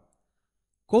করা।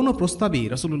 কোনো প্রস্তাবই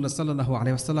রাসূলুল্লাহ সাল্লাল্লাহু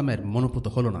আলাইহি ওয়াসাল্লামের মনোপুত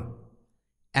হল না।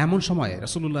 এমন সময়ে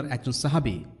রাসূলুল্লাহর একজন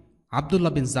সাহাবী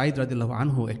আব্দুল্লাহ বিন যায়েদ রাদিয়াল্লাহু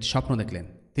আনহু একটি স্বপ্ন দেখলেন।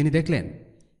 তিনি দেখলেন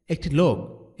একটি লোক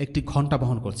একটি ঘণ্টা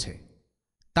বহন করছে।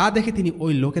 তা দেখে তিনি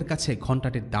ওই লোকের কাছে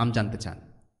ঘণ্টাটির দাম জানতে চান।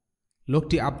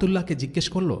 লোকটি আব্দুল্লাহকে জিজ্ঞেস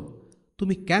করল,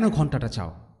 তুমি কেন ঘণ্টাটা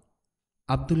চাও?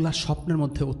 আব্দুল্লাহ স্বপ্নের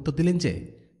মধ্যে উত্তর দিলেন যে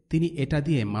তিনি এটা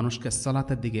দিয়ে মানুষকে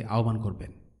সালাতের দিকে আহ্বান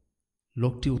করবেন।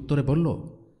 লোকটি উত্তরে বলল,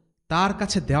 তার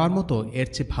কাছে দেওয়ার মতো এর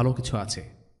চেয়ে ভালো কিছু আছে।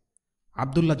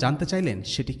 আব্দুল্লাহ জানতে চাইলেন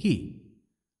সেটি কি।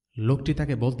 লোকটি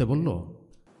তাকে বলতে বলল,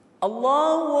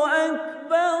 আল্লাহু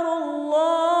আকবার, আল্লাহু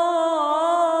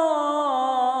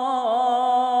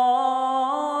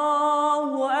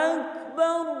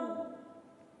আকবার,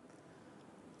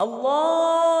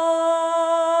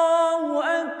 আল্লাহু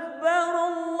আকবার,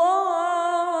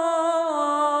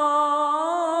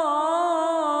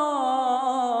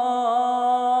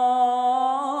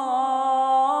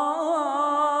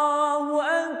 আল্লাহু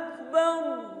আকবার,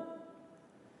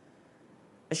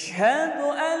 আশহাদু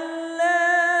আন লা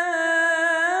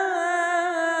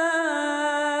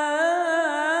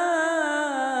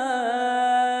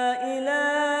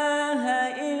ইলাহা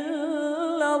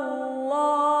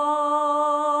ইল্লাল্লাহ,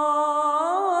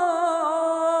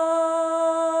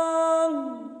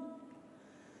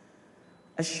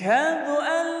 আশহাদু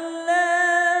আন লা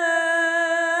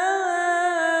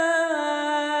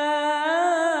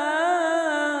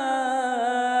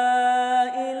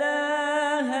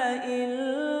ইলাহা ইল্লাল্লাহ,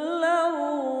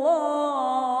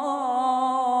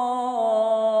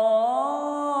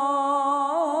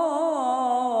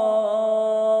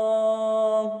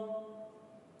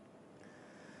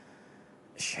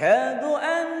 আশহাদু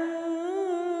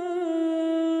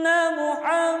আন্না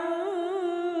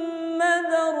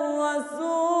মুহাম্মাদার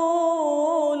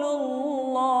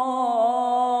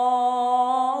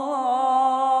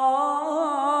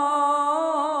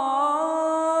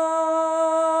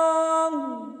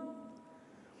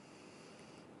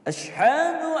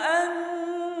আশহাদু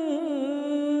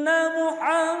আন্না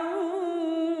মুহাম্মাদার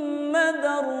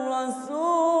রাসূলুল্লাহ,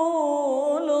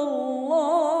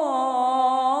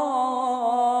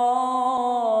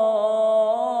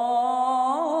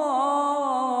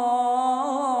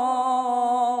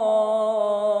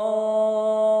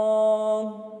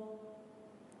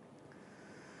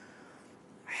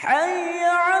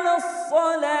 হাইয়া আলাস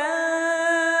সালাহ,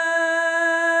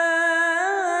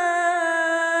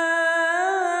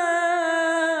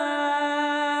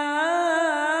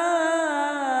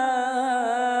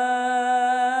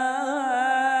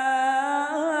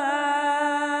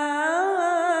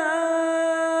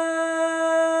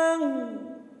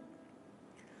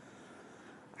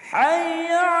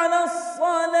 হাইয়া আলাস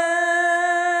সালাহ,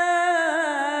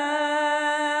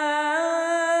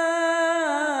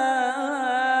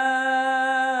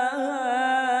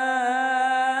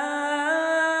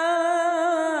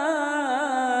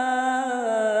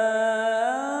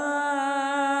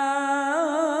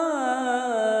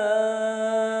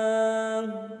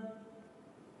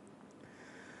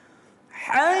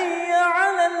 হাইয়া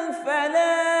আলাল ফালাহ,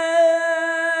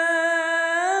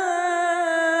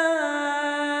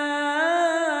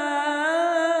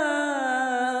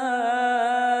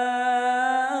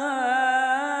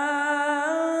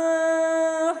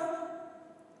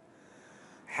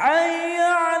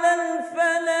 হাইয়া আলাল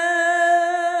ফালাহ,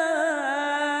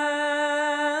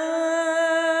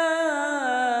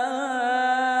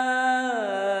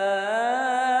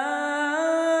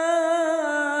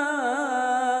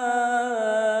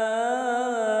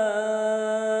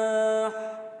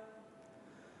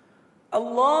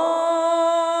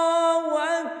 আল্লাহু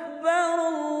আকবার,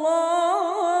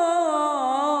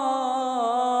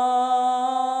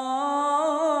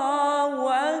 আল্লাহু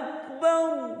আকবার,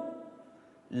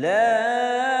 লা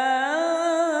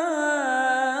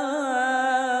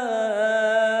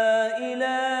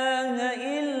ইলাহা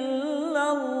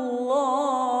ইল্লাল্লাহ।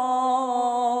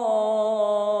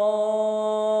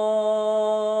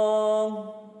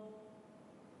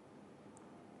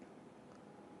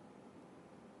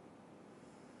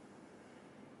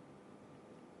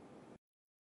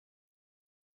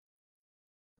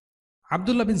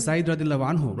 আব্দুল্লাহ বিন যায়েদ রাদিয়াল্লাহু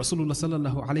আনহু রাসূলুল্লাহ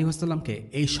সাল্লাল্লাহু আলাইহি ওয়াসাল্লামকে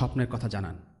এই স্বপ্নের কথা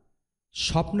জানান।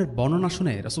 স্বপ্নের বর্ণনা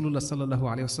শুনে রাসূলুল্লাহ সাল্লাল্লাহু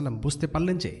আলাইহি ওয়াসাল্লাম বুঝতে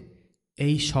পারলেন যে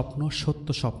এই স্বপ্ন সত্য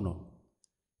স্বপ্ন।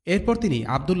 এরপর তিনি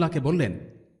আব্দুল্লাহকে বললেন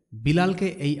বিলালকে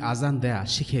এই আজান দেয়া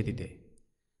শিখিয়ে দিতে।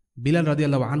 বিলাল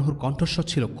রাদিয়াল্লাহু আনহুর কণ্ঠস্বর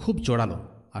ছিল খুব জোরালো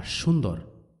আর সুন্দর।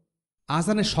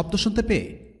 আজানের শব্দ শুনতে পেয়ে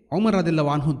ওমর রাদিয়াল্লাহু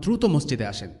আনহু দ্রুত মসজিদে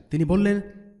আসেন। তিনি বললেন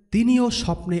তিনিও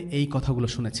স্বপ্নে এই কথাগুলো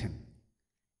শুনেছেন।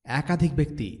 একাধিক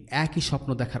ব্যক্তি একই স্বপ্ন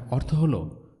দেখার অর্থ হল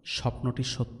স্বপ্নটি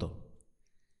সত্য।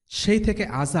 সেই থেকে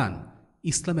আজান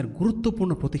ইসলামের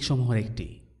গুরুত্বপূর্ণ প্রতীকসমূহের একটি।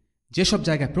 যেসব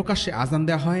জায়গায় প্রকাশ্যে আজান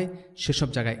দেওয়া হয় সেসব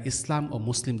জায়গায় ইসলাম ও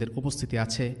মুসলিমদের উপস্থিতি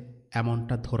আছে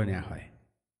এমনটা ধরে নেওয়া হয়।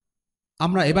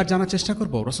 আমরা এবার জানার চেষ্টা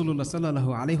করব রাসূলুল্লাহ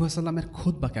সাল্লাল্লাহু আলাইহি ওয়াসাল্লামের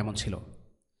খুতবা কেমন ছিল।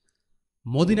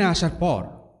 মদিনায় আসার পর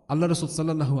আল্লাহ রাসূল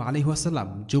সাল্লাল্লাহু আলাইহি ওয়াসাল্লাম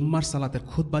জুম্মার সালাতের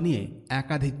খুতবা নিয়ে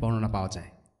একাধিক বর্ণনা পাওয়া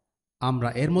যায়। আমরা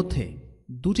এর মধ্যে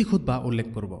দুটি খুতবা উল্লেখ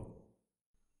করব।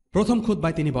 প্রথম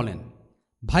খুতবায় তিনি বলেন,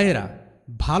 ভাইয়েরা,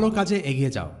 ভালো কাজে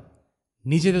এগিয়ে যাও,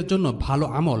 নিজেদের জন্য ভালো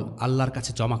আমল আল্লাহর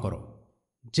কাছে জমা করো।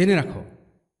 জেনে রাখো,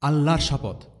 আল্লাহর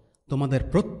শপথ, তোমাদের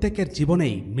প্রত্যেকের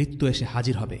জীবনেই মৃত্যু এসে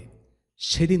হাজির হবে।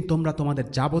 সেদিন তোমরা তোমাদের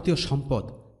যাবতীয় সম্পদ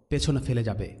পেছনে ফেলে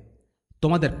যাবে।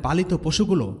 তোমাদের পালিত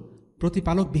পশুগুলো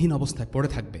প্রতিপালকবিহীন অবস্থায় পড়ে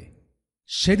থাকবে।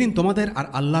 সেদিন তোমাদের আর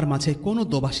আল্লাহর মাঝে কোনো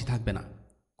দোভাষী থাকবে না,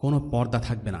 কোনো পর্দা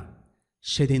থাকবে না।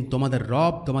 সেদিন তোমাদের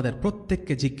রব তোমাদের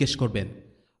প্রত্যেককে জিজ্ঞেস করবেন,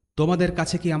 তোমাদের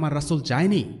কাছে কি আমার রাসূল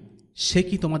যায়নি? সে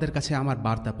কি তোমাদের কাছে আমার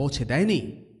বার্তা পৌঁছে দেয়নি?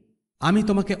 আমি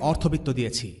তোমাকে অর্থবিত্ত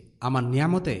দিয়েছি, আমার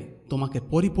নিয়ামতে তোমাকে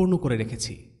পরিপূর্ণ করে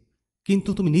রেখেছি, কিন্তু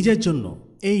তুমি নিজের জন্য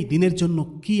এই দিনের জন্য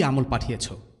কি আমল পাঠিয়েছ?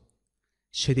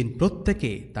 সেদিন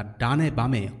প্রত্যেকে তার ডানে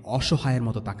বামে অসহায়ের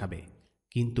মতো তাকাবে,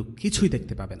 কিন্তু কিছুই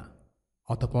দেখতে পাবে না।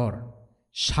 অতঃপর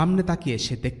সামনে তাকিয়ে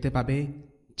সে দেখতে পাবে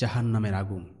জাহান্নামের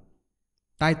আগুন।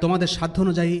 তাই তোমাদের সাধ্য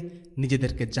অনুযায়ী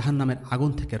নিজেদেরকে জাহান্নামের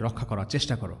আগুন থেকে রক্ষা করার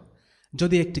চেষ্টা করো।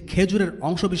 যদি একটি খেজুরের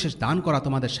অংশবিশেষ দান করা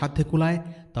তোমাদের সাধ্যে কুলায়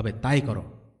তবে তাই করো।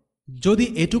 যদি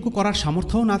এটুকু করার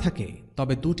সামর্থ্যও না থাকে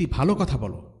তবে দুটি ভালো কথা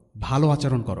বলো, ভালো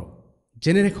আচরণ করো।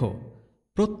 জেনে রেখো,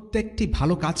 প্রত্যেকটি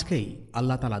ভালো কাজকেই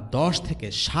আল্লাহ তাআলা 10 থেকে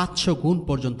 700 গুণ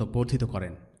পর্যন্ত বর্ধিত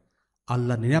করেন।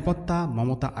 আল্লাহর নিরাপত্তা,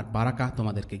 মমতা আর বারাকা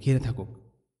তোমাদেরকে ঘিরে থাকুক।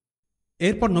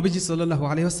 এরপর নবীজি সাল্লাল্লাহু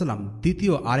আলাইহি ওয়াসাল্লাম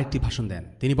দ্বিতীয় আরেকটি ভাষণ দেন।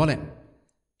 তিনি বলেন,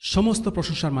 সমস্ত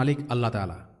প্রশংসার মালিক আল্লাহ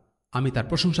তাআলা। আমি তার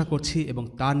প্রশংসা করছি এবং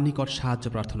তার নিকট সাহায্য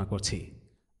প্রার্থনা করছি।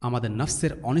 আমাদের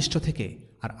নফসের অনিষ্ট থেকে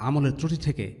আর আমলের ত্রুটি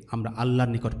থেকে আমরা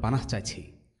আল্লাহর নিকট পানাহ চাইছি।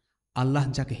 আল্লাহ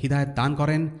যাকে হিদায়াত দান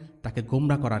করেন তাকে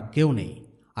গোমরা করার কেউ নেই,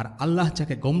 আর আল্লাহ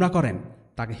যাকে গোমরা করেন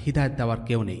তাকে হিদায়াত দেওয়ার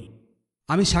কেউ নেই।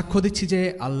 আমি সাক্ষ্য দিচ্ছি যে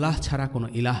আল্লাহ ছাড়া কোনো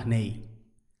ইলাহ নেই।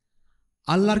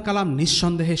 আল্লাহর কালাম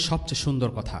নিঃসন্দেহে সবচেয়ে সুন্দর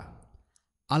কথা।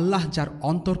 আল্লাহ যার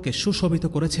অন্তরকে সুশোভিত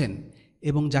করেছেন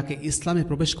এবং যাকে ইসলামে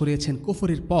প্রবেশ করিয়েছেন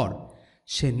কুফরির পর,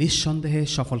 সে নিঃসন্দেহে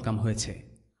সফলকাম হয়েছে।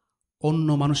 অন্য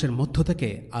মানুষের মধ্য থেকে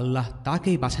আল্লাহ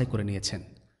তাকেই বাছাই করে নিয়েছেন।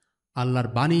 আল্লাহর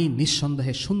বাণী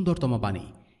নিঃসন্দেহে সুন্দরতম বাণী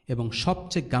এবং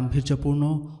সবচেয়ে গাম্ভীর্যপূর্ণ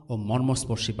ও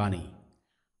মর্মস্পর্শী বাণী।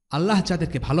 আল্লাহ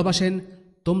যাদেরকে ভালোবাসেন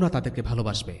তোমরা তাদেরকে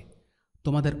ভালোবাসবে।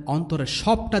 তোমাদের অন্তরের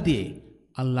সবটা দিয়ে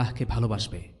আল্লাহকে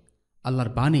ভালোবাসবে।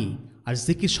 আল্লাহর বাণী আর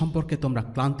জিকির সম্পর্কে তোমরা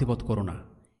ক্লান্তিবোধ করো না।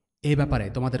 এ ব্যাপারে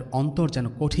তোমাদের অন্তর যেন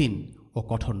কঠিন ও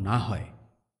কঠোর না হয়।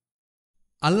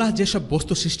 আল্লাহ যেসব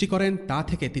বস্তু সৃষ্টি করেন তা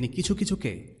থেকে তিনি কিছু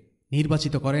কিছুকে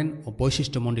নির্বাচিত করেন ও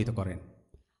বৈশিষ্ট্যমণ্ডিত করেন।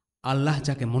 আল্লাহ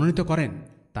যাকে মনোনীত করেন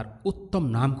তার উত্তম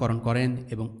নামকরণ করেন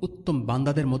এবং উত্তম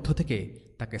বান্দাদের মধ্য থেকে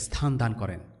তাকে স্থান দান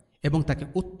করেন এবং তাকে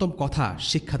উত্তম কথা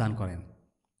শিক্ষাদান করেন।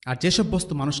 আর যেসব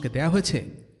বস্তু মানুষকে দেয়া হয়েছে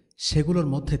সেগুলোর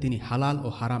মধ্যে তিনি হালাল ও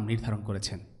হারাম নির্ধারণ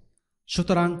করেছেন।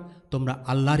 সুতরাং তোমরা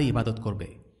আল্লাহরই ইবাদত করবে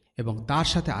এবং তার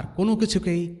সাথে আর কোনো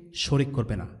কিছুকেই শরিক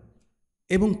করবে না,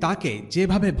 এবং তাকে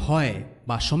যেভাবে ভয়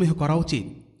বা সমীহ করা উচিত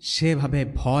সেভাবে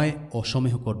ভয় ও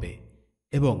সমীহ করবে।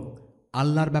 এবং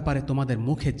আল্লাহর ব্যাপারে তোমাদের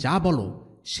মুখে যা বলো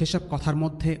সেসব কথার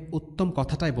মধ্যে উত্তম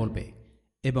কথাটাই বলবে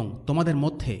এবং তোমাদের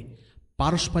মধ্যে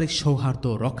পারস্পরিক সৌহার্দ্য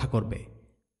রক্ষা করবে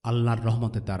আল্লাহর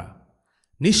রহমতের দ্বারা।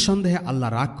 নিঃসন্দেহে আল্লাহ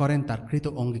রাগ করেন তার কৃত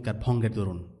অঙ্গীকার ভঙ্গের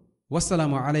দরুন।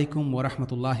 ওয়াসসালামু আলাইকুম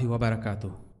ওয়ারাহমাতুল্লাহি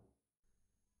ওয়াবারাকাতুহু।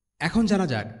 এখন জানা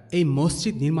যাক এই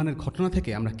মসজিদ নির্মাণের ঘটনা থেকে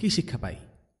আমরা কি শিক্ষা পাই।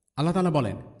 আল্লাহ তাআলা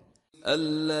বলেন,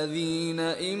 الذين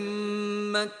إن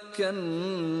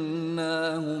مكناهم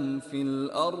في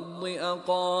الأرض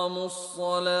أقاموا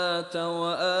الصلاة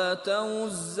وآتوا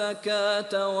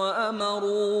الزكاة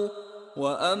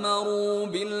وأمروا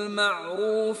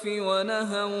بالمعروف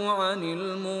ونهوا عن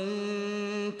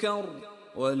المنكر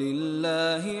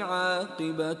ولله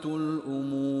عاقبة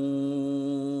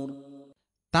الأمور।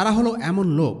 তারা হলো এমন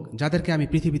লোক যাদেরকে আমি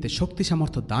পৃথিবীতে শক্তি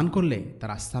সামর্থ্য দান করলে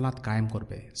তারা সালাত কায়েম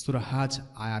করবে। সূরা হাজ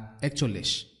আয়াত 41।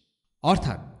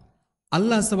 অর্থাৎ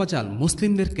আল্লাহ আযজা ওয়া জাল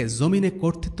মুসলিমদেরকে জমিনে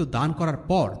কর্তৃত্ব দান করার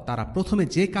পর তারা প্রথমে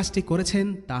যে কাজটি করেছেন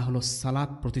তা হলো সালাত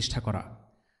প্রতিষ্ঠা করা।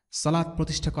 সালাত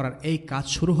প্রতিষ্ঠা করার এই কাজ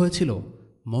শুরু হয়েছিল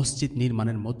মসজিদ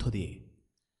নির্মাণের মধ্য দিয়ে।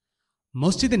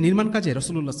 মসজিদের নির্মাণ কাজে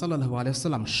রাসূলুল্লাহ সাল্লাল্লাহু আলাইহি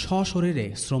ওয়াসাল্লাম সশরীরে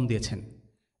শ্রম দিয়েছেন।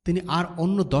 তিনি আর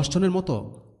অন্য 10 জনের মতো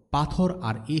পাথর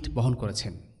আর ইট বহন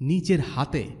করেছেন, নিজের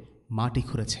হাতে মাটি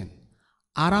খুঁড়েছেন,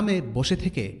 আরামে বসে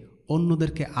থেকে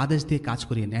অন্যদেরকে আদেশ দিয়ে কাজ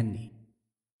করিয়ে নেননি।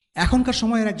 এখনকার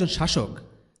সময়ের একজন শাসক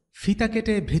ফিতা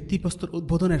কেটে ভিত্তিপ্রস্তর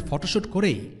উদ্বোধনের ফটোশ্যুট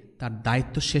করেই তার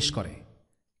দায়িত্ব শেষ করে,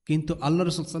 কিন্তু আল্লাহ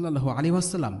রাসূল সাল্লাল্লাহু আলাইহি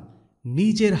ওয়াসাল্লাম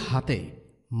নিজের হাতে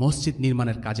মসজিদ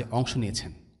নির্মাণের কাজে অংশ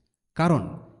নিয়েছেন,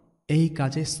 কারণ এই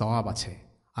কাজে সওয়াব আছে।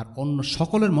 আর অন্য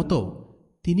সকলের মতো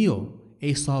তিনিও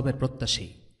এই সওয়াবের প্রত্যাশী।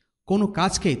 কোনো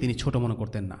কাজকেই তিনি ছোট মনে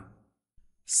করতেন না।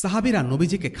 সাহাবীরা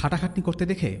নবীজিকে খাটাখাটনি করতে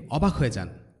দেখে অবাক হয়ে যান।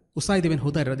 উসাইদ বিন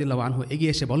হুদায়র রাদিয়াল্লাহু আনহু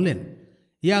এগিয়ে এসে বললেন,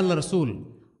 ইয়া আল্লাহ রাসূল,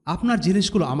 আপনার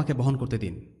জিনিসগুলো আমাকে বহন করতে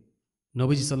দিন।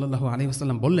 নবীজি সাল্লাল্লাহু আলাইহি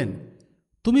ওয়াসাল্লাম বললেন,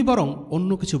 তুমি বরং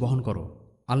অন্য কিছু বহন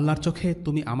করো, আল্লাহর চোখে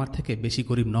তুমি আমার থেকে বেশি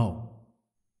গরীব নও।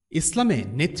 ইসলামে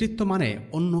নেতৃত্ব মানে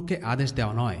অন্যকে আদেশ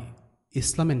দেওয়া নয়,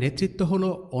 ইসলামের নেতৃত্ব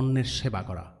হল অন্যের সেবা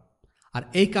করা। আর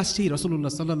এই কাজটি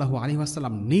রাসূলুল্লাহ সাল্লাল্লাহু আলাইহি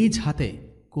ওয়াসাল্লাম নিজ হাতে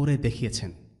করে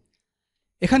দেখিয়েছেন।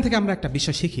 এখান থেকে আমরা একটা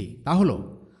বিষয় শিখি, তা হল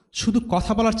শুধু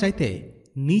কথা বলার চাইতে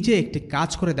নিজে একটি কাজ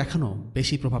করে দেখানো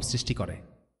বেশি প্রভাব সৃষ্টি করে।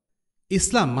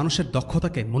 ইসলাম মানুষের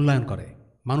দক্ষতাকে মূল্যায়ন করে।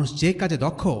 মানুষ যে কাজে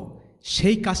দক্ষ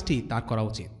সেই কাজটি তার করা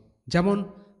উচিত। যেমন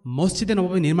মসজিদে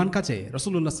নববী নির্মাণ কাজে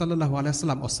রাসূলুল্লাহ সাল্লাল্লাহু আলাইহি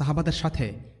ওয়াসাল্লাম ও সাহাবাদের সাথে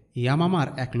ইয়ামামার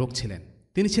এক লোক ছিলেন।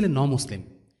 তিনি ছিলেন নমুসলিম,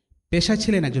 পেশায়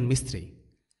ছিলেন একজন মিস্ত্রি।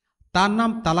 তার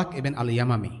নাম তালাক ইবনে আল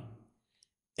ইয়ামামি।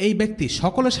 এই ব্যক্তি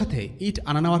সকলের সাথে ইট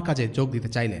আনা নেওয়ার কাজে যোগ দিতে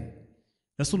চাইলেন।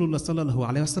 রাসূলুল্লাহ সাল্লাল্লাহু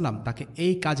আলাইহি ওয়াসাল্লাম তাকে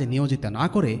এই কাজে নিয়োজিত না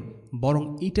করে বরং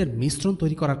ইটের মিশ্রণ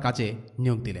তৈরি করার কাজে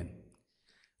নিয়োগ দিলেন।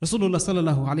 রাসূলুল্লাহ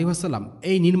সাল্লাল্লাহু আলাইহি ওয়াসাল্লাম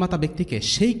এই নির্মাতা ব্যক্তিকে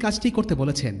সেই কাজটি করতে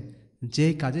বলেছেন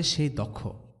যে কাজে সেই দক্ষ।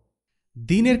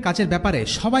 দ্বীনের কাজের ব্যাপারে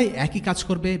সবাই একই কাজ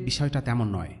করবে বিষয়টা তেমন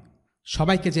নয়।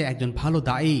 সবাইকে যে একজন ভালো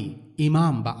দায়ী,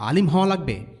 ইমাম বা আলিম হওয়া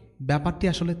লাগবে, ব্যাপারটি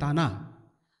আসলে তা না।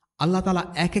 আল্লাহ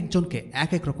তাআলা এক একজনকে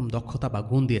এক এক রকম দক্ষতা বা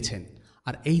গুণ দিয়েছেন,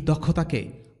 আর এই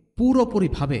দক্ষতাকে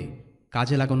পুরোপুরিভাবে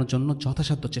কাজে লাগানোর জন্য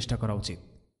যথাসাধ্য চেষ্টা করা উচিত।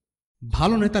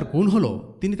 ভালো নেতার গুণ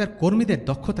হল তিনি তার কর্মীদের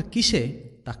দক্ষতা কিসে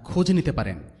তা খোঁজে নিতে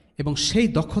পারেন এবং সেই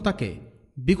দক্ষতাকে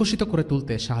বিকশিত করে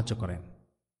তুলতে সাহায্য করেন।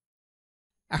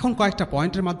 এখন কয়েকটা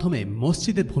পয়েন্টের মাধ্যমে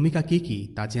মসজিদের ভূমিকা কি কি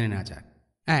তা জেনে নেওয়া যাক।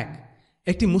 1.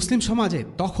 একটি মুসলিম সমাজে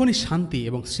তখনই শান্তি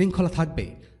এবং শৃঙ্খলা থাকবে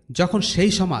যখন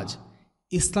সেই সমাজ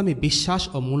ইসলামী বিশ্বাস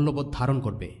ও মূল্যবোধ ধারণ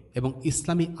করবে এবং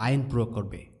ইসলামী আইন প্রয়োগ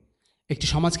করবে। একটি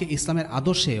সমাজকে ইসলামের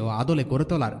আদর্শে ও আদলে গড়ে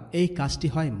তোলার এই কাজটি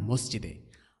হয় মসজিদে।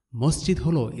 মসজিদ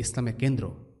হল ইসলামের কেন্দ্র।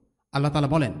 আল্লাহ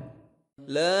তাআলা বলেন,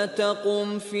 لا تقم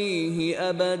فيه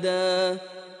أبدا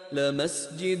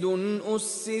لمسجد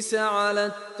أسس على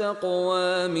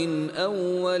التقوى من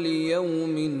أول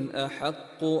يوم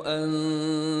أحق أن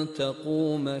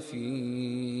تقوم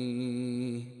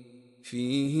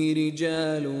فيه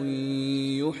رجال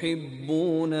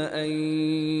يحبون أن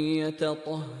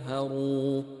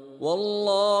يتطهروا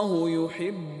والله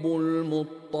يحب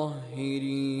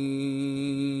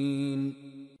المطهرين।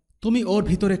 তুমি ওর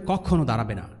ভিতরে কখনো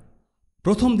দাঁড়াবে না।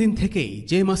 প্রথম দিন থেকেই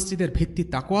যে মসজিদের ভিত্তি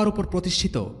তাকওয়ার উপর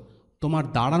প্রতিষ্ঠিত,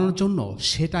 তোমার দাঁড়ানোর জন্য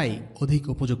সেটাই অধিক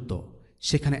উপযুক্ত।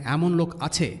 সেখানে এমন লোক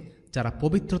আছে যারা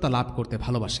পবিত্রতা লাভ করতে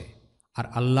ভালোবাসে, আর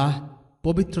আল্লাহ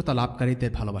পবিত্রতা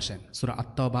লাভকারীদের ভালোবাসেন। সূরা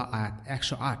আত-তাওবা আয়াত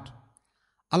 108।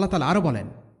 আল্লাহ তাআলা আরো বলেন,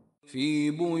 في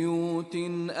بيوت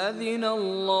أذن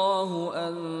الله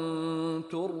أن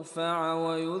ترفع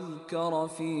ويذكر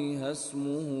فيها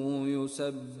اسمه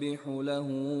يسبح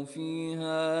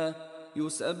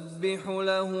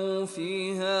له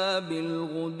فيها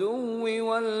بالغدو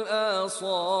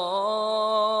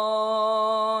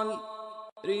والآصال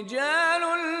رجال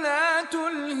لا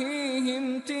تلهيهم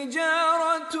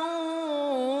تجارة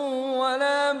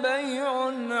ولا بيع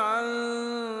عن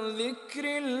ذكر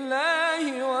الله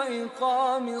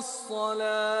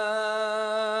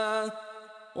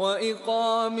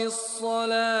وإقام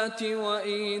الصلاة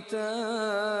وإيتاء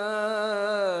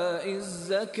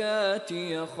الزكاة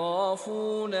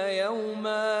يخافون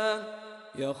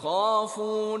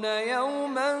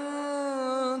يوما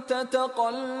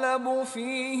تتقلب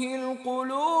فيه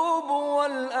القلوب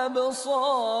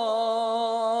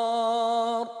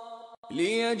والأبصار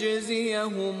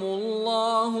ليجزيهم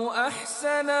الله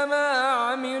أحسن ما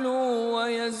عملوا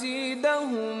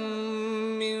ويزيدهم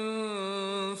من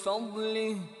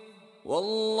فضله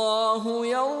والله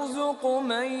يرزق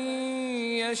من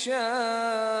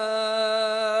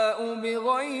يشاء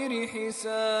بغير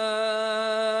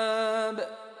حساب।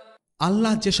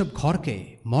 আল্লাহ যেসব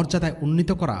ঘরকে মর্যাদায়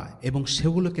উন্নীত করা এবং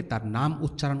সেগুলোকে তার নাম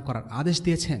উচ্চারণ করার আদেশ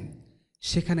দিয়েছেন,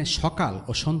 সেখানে সকাল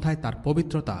ও সন্ধ্যায় তার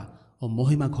পবিত্রতা ও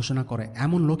মহিমা ঘোষণা করে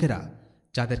এমন লোকেরা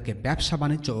যাদেরকে ব্যবসা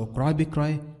বাণিজ্য ও ক্রয়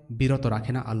বিক্রয় বিরত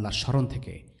রাখে না আল্লাহর স্মরণ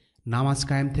থেকে, নামাজ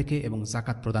কায়েম থেকে এবং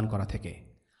জাকাত প্রদান করা থেকে।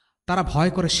 তারা ভয়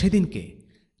করে সেদিনকে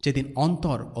যেদিন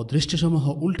অন্তর ও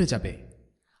দৃষ্টিসমূহ উল্টে যাবে।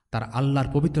 তারা আল্লাহর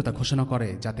পবিত্রতা ঘোষণা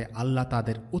করে যাতে আল্লাহ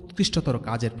তাদের উৎকৃষ্টতর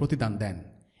কাজের প্রতিদান দেন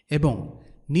এবং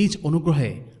নিজ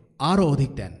অনুগ্রহে আরও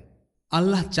অধিক দেন।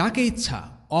 আল্লাহ যাকে ইচ্ছা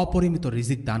অপরিমিত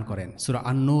রিজিক দান করেন। সূরা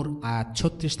আন-নূর আয়াত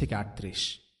 36 থেকে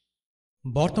 38।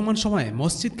 বর্তমান সময়ে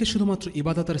মসজিদকে শুধুমাত্র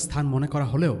ইবাদতের স্থান মনে করা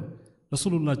হলেও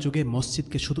রাসূলুল্লাহর যুগে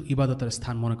মসজিদকে শুধু ইবাদতের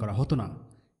স্থান মনে করা হতো না,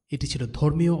 এটি ছিল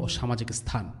ধর্মীয় ও সামাজিক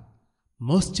স্থান।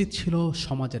 মসজিদ ছিল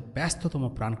সমাজের ব্যস্ততম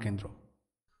প্রাণকেন্দ্র।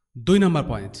 2 নম্বর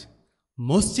পয়েন্ট,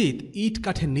 মসজিদ ইট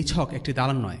কাঠের নিছক একটি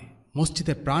দালান নয়,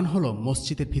 মসজিদের প্রাণ হল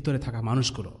মসজিদের ভিতরে থাকা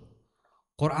মানুষগুলো।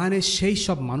 কোরআনে সেই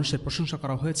সব মানুষের প্রশংসা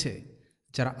করা হয়েছে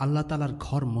যারা আল্লাহ তাআলার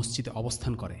ঘর মসজিদে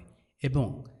অবস্থান করে এবং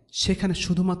সেখানে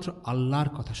শুধুমাত্র আল্লাহর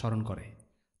কথা স্মরণ করে।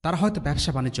 তারা হয়তো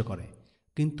ব্যবসা বাণিজ্য করে,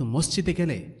 কিন্তু মসজিদে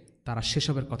গেলে তারা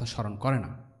সেসবের কথা স্মরণ করে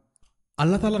না।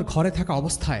 আল্লাহ তাআলার ঘরে থাকা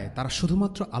অবস্থায় তারা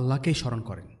শুধুমাত্র আল্লাহকেই স্মরণ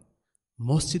করেন।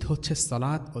 মসজিদ হচ্ছে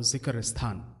সালাত ও জিকরের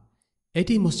স্থান।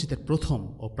 এটি মসজিদের প্রথম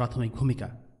ও প্রাথমিক ভূমিকা।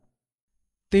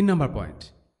 3 নম্বর পয়েন্ট,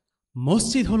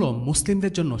 মসজিদ হল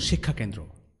মুসলিমদের জন্য শিক্ষাকেন্দ্র।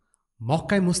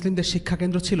 মক্কায় মুসলিমদের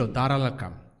শিক্ষাকেন্দ্র ছিল দার আল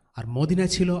আরকাম, আর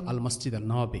মদিনায় ছিল আল মসজিদ আল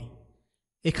নববী।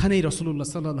 এখানেই রাসূলুল্লাহ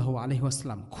সাল্লাল্লাহু আলাইহি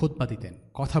ওয়াসাল্লাম খুতবা দিতেন,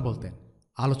 কথা বলতেন,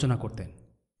 আলোচনা করতেন।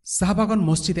 সাহাবাগণ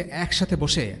মসজিদে একসাথে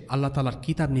বসে আল্লাহ তাআলার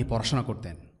কিতাব নিয়ে পড়াশোনা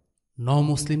করতেন।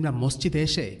 মুসলিমরা মসজিদে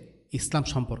এসে ইসলাম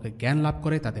সম্পর্কে জ্ঞান লাভ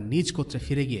করে তাদের নিজ গোত্রে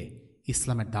ফিরে গিয়ে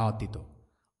ইসলামের দাওয়াত দিত।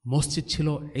 মসজিদ ছিল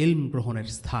ইলম গ্রহণের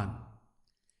স্থান।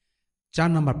 4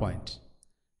 নম্বর পয়েন্ট,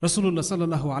 রাসূলুল্লাহ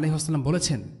সাল্লাল্লাহু আলাইহি ওয়াসাল্লাম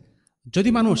বলেছেন, যদি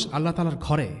মানুষ আল্লাহ তাআলার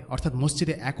ঘরে অর্থাৎ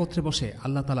মসজিদে একত্রে বসে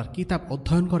আল্লাহ তাআলার কিতাব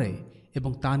অধ্যয়ন করে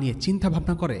এবং তা নিয়ে চিন্তা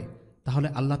ভাবনা করে, তাহলে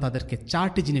আল্লাহ তাদেরকে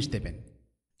 4টি জিনিস দেবেন: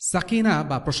 সাকিনা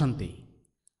বা প্রশান্তি,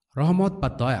 রহমত বা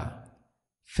দয়া,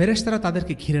 ফেরেশতারা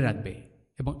তাদেরকে ঘিরে রাখবে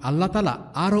এবং আল্লাহ তাআলা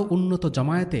আরও উন্নত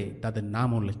জামায়াতে তাদের নাম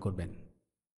উল্লেখ করবেন।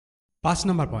 5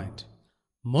 নম্বর পয়েন্ট,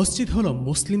 মসজিদ হল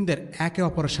মুসলিমদের একে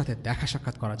অপরের সাথে দেখা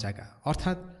সাক্ষাৎ করার জায়গা,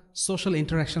 অর্থাৎ সোশ্যাল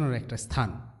ইন্টারাকশনের একটা স্থান।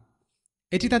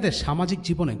 এটি তাদের সামাজিক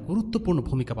জীবনে গুরুত্বপূর্ণ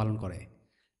ভূমিকা পালন করে।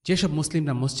 যেসব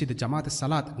মুসলিমরা মসজিদে জামাতে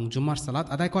সালাত এবং জুম্মার সালাত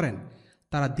আদায় করেন,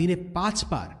 তারা দিনে 5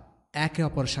 বার একে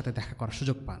অপরের সাথে দেখা করার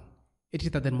সুযোগ পান। এটি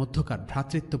তাদের মধ্যকার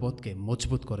ভ্রাতৃত্ববোধকে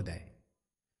মজবুত করে দেয়।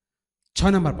 6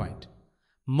 নম্বর পয়েন্ট,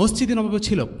 মসজিদে নববী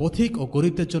ছিল পথিক ও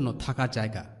গরিবদের জন্য থাকার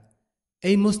জায়গা।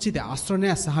 এই মসজিদে আশ্রয়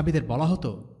নেয়া সাহাবীদের বলা হতো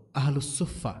আহলুস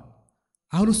সুফফা।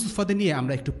 আহলুস সুফফাদের নিয়ে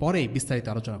আমরা একটু পরেই বিস্তারিত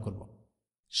আলোচনা করব।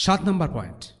 7 নম্বর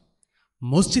পয়েন্ট,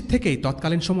 মসজিদ থেকেই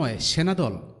তৎকালীন সময়ে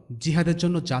সেনাদল জিহাদের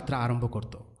জন্য যাত্রা আরম্ভ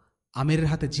করত। আমিরের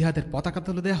হাতে জিহাদের পতাকা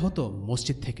তুলে দেওয়া হতো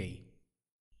মসজিদ থেকেই।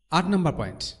 8 নম্বর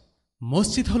পয়েন্ট,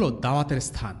 মসজিদ হল দাওয়াতের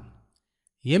স্থান।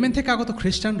 ইয়েমেন থেকে আগত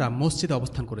খ্রিস্টানরা মসজিদে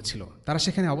অবস্থান করেছিল। তারা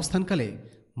সেখানে অবস্থানকালে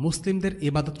মুসলিমদের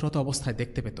ইবাদতরত অবস্থায়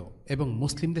দেখতে পেত এবং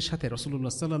মুসলিমদের সাথে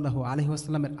রাসূলুল্লাহ সাল্লাল্লাহু আলাইহি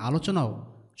ওয়াসাল্লামের আলোচনাও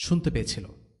শুনতে পেয়েছিল।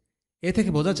 এ থেকে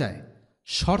বোঝা যায়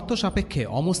শর্ত সাপেক্ষে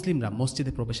অমুসলিমরা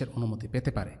মসজিদে প্রবেশের অনুমতি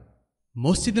পেতে পারে।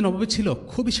 মসজিদে নববী ছিল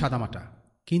খুবই সাদামাটা,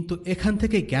 কিন্তু এখান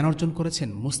থেকেই জ্ঞান অর্জন করেছেন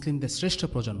মুসলিমদের শ্রেষ্ঠ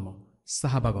প্রজন্ম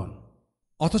সাহাবাগণ।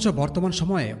 অথচ বর্তমান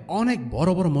সময়ে অনেক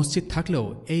বড় বড় মসজিদ থাকলেও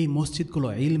এই মসজিদগুলো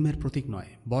ইলমের প্রতীক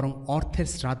নয়, বরং অর্থের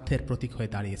শ্রাদ্ধের প্রতীক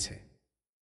হয়ে দাঁড়িয়েছে।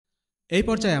 এই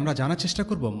পর্যায়ে আমরা জানার চেষ্টা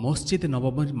করব মসজিদে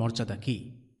নববীর মর্যাদা কি।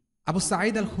 আবু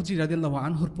সাঈদ আল খুদরি রাদিয়াল্লাহু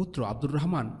আনহুর পুত্র আব্দুর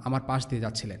রহমান আমার পাশ দিয়ে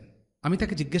যাচ্ছিলেন। আমি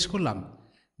তাকে জিজ্ঞেস করলাম,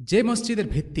 যে মসজিদের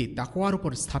ভিত্তি তাকওয়ার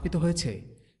উপর স্থাপিত হয়েছে,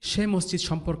 সে মসজিদ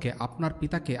সম্পর্কে আপনার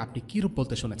পিতাকে আপনি কী রূপ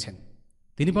বলতে শুনেছেন?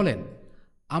 তিনি বলেন,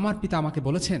 আমার পিতা আমাকে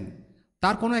বলেছেন,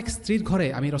 তার কোনো এক স্ত্রীর ঘরে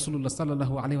আমি রাসূলুল্লাহ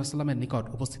সাল্লাল্লাহু আলাইহি ওয়াসাল্লামের নিকট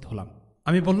উপস্থিত হলাম।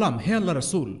 আমি বললাম, হে আল্লাহ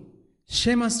রাসূল,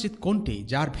 সে মসজিদ কোনটি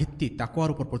যার ভিত্তি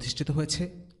তাকওয়ার উপর প্রতিষ্ঠিত হয়েছে?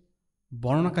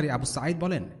 বর্ণনাকারী আবু সাঈদ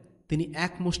বলেন, তিনি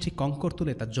এক মুষ্টি কঙ্কর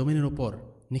তুলে তার জমিনের উপর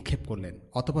নিক্ষেপ করলেন,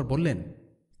 অতঃপর বললেন,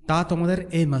 তা তোমাদের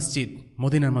এই মসজিদ,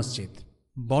 মদিনার মসজিদ।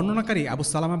 বর্ণনাকারী আবু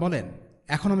সালামা বলেন,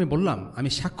 এখন আমি বললাম, আমি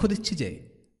সাক্ষ্য দিচ্ছি যে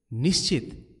নিশ্চিত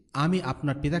আমি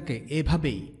আপনার পিতাকে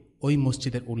এভাবেই ওই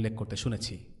মসজিদের উল্লেখ করতে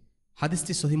শুনেছি।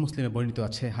 হাদিসটি সহিহ মুসলিমে বর্ণিত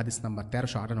আছে, হাদিস নাম্বার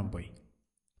 1398।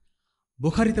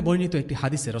 বুখারীতে বর্ণিত একটি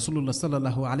হাদিসে রাসূলুল্লাহ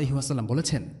সাল্লাল্লাহু আলাইহি ওয়াসাল্লাম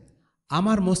বলেছেন,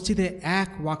 আমার মসজিদে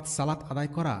 1 ওয়াক্ত সালাত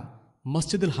আদায় করা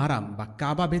মসজিদুল হারাম বা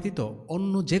কাবা ব্যতীত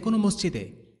অন্য যে কোনো মসজিদে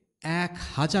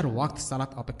 1000 ওয়াক্ত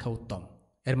সালাত অপেক্ষা উত্তম।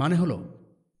 এর মানে হল,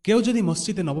 কেউ যদি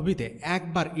মসজিদে নববীতে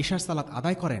একবার ইশার সালাত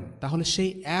আদায় করেন, তাহলে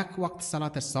সেই 1 ওয়াক্ত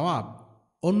সালাতের সওয়াব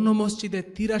অন্য মসজিদে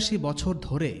 83 বছর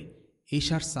ধরে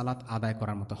ইশার সালাত আদায়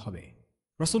করার মতো হবে।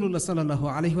 রাসূলুল্লাহ সাল্লাল্লাহু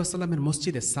আলাইহি ওয়াসাল্লামের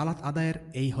মসজিদে সালাত আদায়ের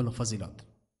এই হল ফজিলত।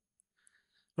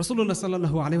 রাসূলুল্লাহ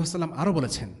সাল্লাল্লাহু আলাইহি ওয়াসাল্লাম আরও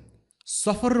বলেছেন,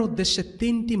 সফরের উদ্দেশ্যে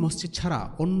 3টি মসজিদ ছাড়া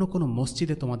অন্য কোনো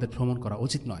মসজিদে তোমাদের ভ্রমণ করা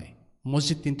উচিত নয়।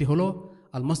 মসজিদ 3টি হল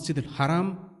আল মসজিদুল হারাম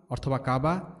অথবা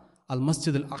কাবা, আল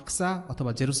মসজিদুল আকসা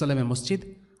অথবা জেরুসালেমের মসজিদ,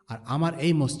 আর আমার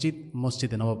এই মসজিদ,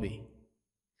 মসজিদে নববী।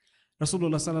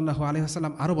 রাসূলুল্লাহ সাল্লাল্লাহু আলাইহি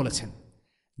ওয়াসাল্লাম আরও বলেছেন,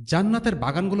 জান্নাতের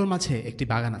বাগানগুলোর মাঝে একটি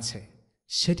বাগান আছে,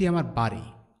 সেটি আমার বাড়ি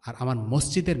আর আমার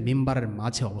মসজিদের মিম্বারের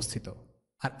মাঝে অবস্থিত,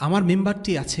 আর আমার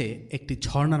মিম্বারটি আছে একটি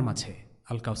ঝর্ণার মাঝে,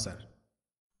 আল কাউসার।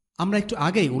 আমরা একটু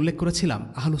আগেই উল্লেখ করেছিলাম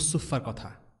আহলুস সুফফার কথা।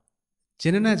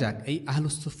 জেনে নেওয়া যাক এই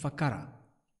আহলুস সুফফা কারা।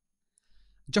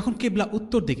 যখন কিবলা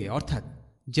উত্তর দিকে অর্থাৎ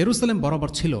জেরুসালেম বরাবর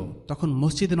ছিল, তখন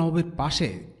মসজিদে নববীর পাশে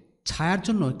ছায়ার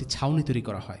জন্য একটি ছাউনি তৈরি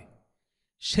করা হয়।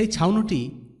 সেই ছাউনিটি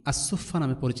আস-সুফফা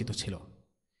নামে পরিচিত ছিল।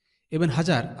 ইবন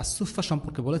হাজার আস-সুফফা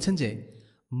সম্পর্কে বলেছেন যে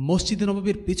মসজিদে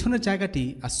নববীর পিছনের জায়গাটি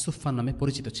আস-সুফফা নামে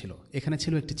পরিচিত ছিল। এখানে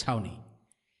ছিল একটি ছাউনি।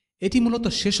 এটি মূলত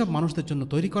সেসব মানুষদের জন্য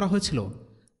তৈরি করা হয়েছিল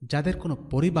যাদের কোনো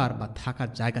পরিবার বা থাকার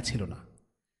জায়গা ছিল না।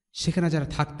 সেখানে যারা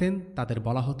থাকতেন তাদের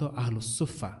বলা হতো আহলুস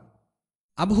সুফফা।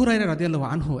 আবু হুরায়রা রাদিয়াল্লাহু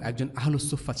আনহু একজন আহলুস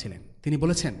সুফফা ছিলেন। তিনি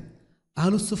বলেছেন,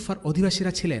 আহলুস সুফফার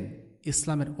অধিবাসীরা ছিলেন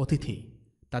ইসলামের অতিথি।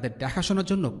 তাদের দেখাশোনার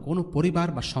জন্য কোনো পরিবার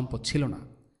বা সম্পদ ছিল না,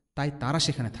 তাই তারা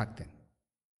সেখানে থাকতেন।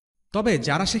 তবে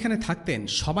যারা সেখানে থাকতেন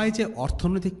সবাই যে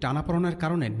অর্থনৈতিক টানাপোড়েনের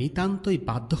কারণে নিতান্তই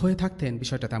বাধ্য হয়ে থাকতেন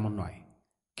বিষয়টা তেমন নয়।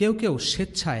 কেউ কেউ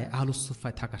স্বেচ্ছায় আহলুস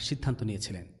সুফফায় থাকার সিদ্ধান্ত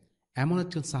নিয়েছিলেন। এমন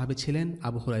একজন সাহাবী ছিলেন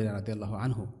আবু হুরায়রা রাদিয়াল্লাহু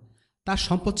আনহু। তার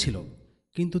সম্পদ ছিল,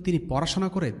 কিন্তু তিনি পড়াশোনা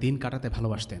করে দিন কাটাতে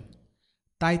ভালোবাসতেন,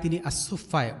 তাই তিনি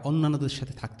আস-সুফফায় অন্যান্যদের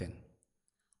সাথে থাকতেন।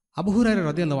 আবু হুরায়রা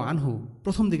রাদিয়াল্লাহু আনহু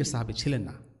প্রথম দিকে সাহাবী ছিলেন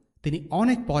না, তিনি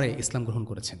অনেক পরে ইসলাম গ্রহণ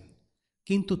করেছেন।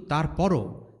 কিন্তু তারপরও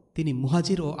তিনি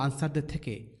মুহাজির ও আনসারদের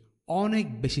থেকে অনেক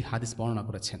বেশি হাদিস বর্ণনা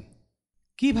করেছেন।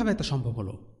 কিভাবে এটা সম্ভব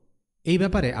হলো? এই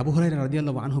ব্যাপারে আবু হুরায়রা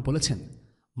রাদিয়াল্লাহু আনহু বলেছেন,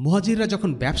 মুহাজিররা যখন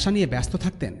ব্যবসা নিয়ে ব্যস্ত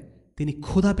থাকতেন, তিনি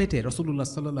ক্ষুধা পেটে রাসূলুল্লাহ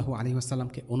সাল্লাল্লাহু আলাইহি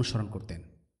ওয়াসাল্লামকে অনুসরণ করতেন।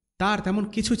 তার তেমন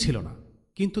কিছু ছিল না,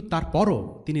 কিন্তু তারপরও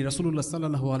তিনি রাসূলুল্লাহ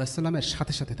সাল্লাল্লাহু আলাইহি ওয়াসাল্লামের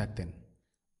সাথে সাথে থাকতেন।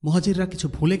 মুহাজিররা কিছু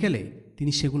ভুলে গেলে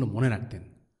তিনি সেগুলো মনে রাখতেন।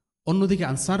 অন্যদিকে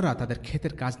আনসাররা তাদের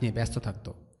ক্ষেতের কাজ নিয়ে ব্যস্ত থাকত।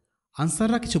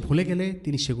 আনসাররা কিছু ভুলে গেলে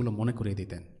তিনি সেগুলো মনে করিয়ে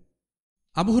দিতেন।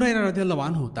 আবু হুরায়রা রাদিয়াল্লাহু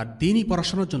আনহু তার দ্বীনি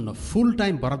পড়াশোনার জন্য ফুল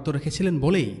টাইম বরাদ্দ রেখেছিলেন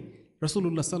বলেই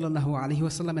রাসূলুল্লাহ সাল্লাল্লাহু আলাইহি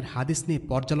ওয়াসাল্লামের হাদিস নিয়ে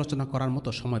পর্যালোচনা করার মতো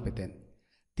সময় পেতেন।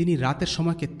 তিনি রাতের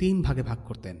সময়কে 3 ভাগে ভাগ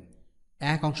করতেন।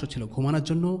 এক অংশ ছিল ঘুমানোর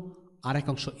জন্য, আরেক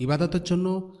অংশ ইবাদতের জন্য,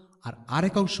 আর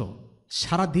আরেক অংশ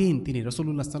সারা দিন তিনি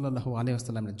রাসূলুল্লাহ সাল্লাল্লাহু আলাইহি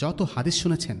ওয়াসাল্লামের যত হাদিস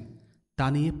শুনেছেন তা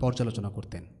নিয়ে পর্যালোচনা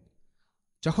করতেন।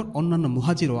 যখন অন্যান্য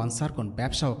মুহাজির ও আনসারগণ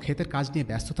ব্যবসা ও ক্ষেতের কাজ নিয়ে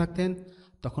ব্যস্ত থাকতেন,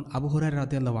 তখন আবু হুরায়রা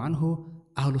রাদিয়াল্লাহু আনহু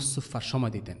আহলুস সুফফার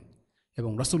সময় দিতেন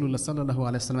এবং রাসূলুল্লাহ সাল্লাল্লাহু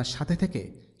আলাইহি ওয়াসাল্লামের সাথে থেকে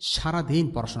সারা দিন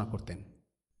পড়াশোনা করতেন।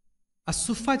 আর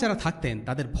সুফফায় যারা থাকতেন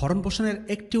তাদের ভরণ পোষণের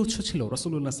একটি উৎস ছিল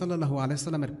রাসূলুল্লাহ সাল্লাল্লাহু আলাইহি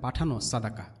ওয়াসাল্লামের পাঠানো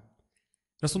সাদাকা।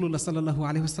 রাসূলুল্লাহ সাল্লাল্লাহু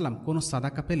আলাইহি ওয়াসাল্লাম কোনো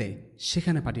সাদাকা পেলে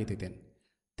সেখানে পাঠিয়ে দিতেন।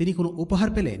 তিনি কোনো উপহার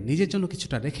পেলে নিজের জন্য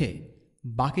কিছুটা রেখে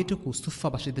বাকিটুকু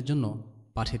সুফফাবাসীদের জন্য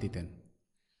পাঠিয়ে দিতেন।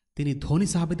 তিনি ধনী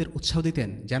সাহাবীদের উৎসাহ দিতেন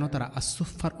যেন তারা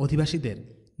আস-সুফফার অধিবাসীদের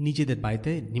নিজেদের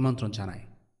বাড়িতে নিমন্ত্রণ জানায়।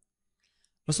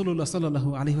 রাসূলুল্লাহ সাল্লাল্লাহু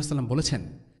আলাইহি ওয়াসাল্লাম বলেছেন,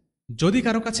 যদি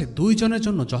কারো কাছে 2 জনের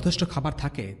জন্য যথেষ্ট খাবার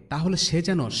থাকে তাহলে সে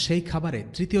যেন সেই খাবারে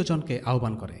 3য় জনকে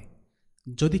আহ্বান করে।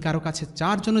 যদি কারো কাছে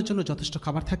 4 জনের জন্য যথেষ্ট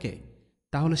খাবার থাকে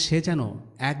তাহলে সে যেন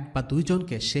 1 বা 2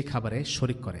 জনকে সে খাবারে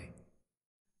শরিক করে।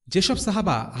 যেসব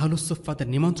সাহাবা আহলুস সুফফাদের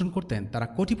নিমন্ত্রণ করতেন তারা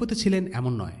কোটিপতি ছিলেন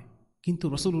এমন নয়, কিন্তু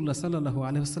রাসূলুল্লাহ সাল্লাল্লাহু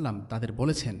আলাইহি ওয়াসাল্লাম তাদের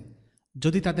বলেছেন,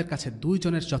 যদি তাদের কাছে 2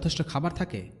 জনের যথেষ্ট খাবার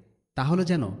থাকে তাহলে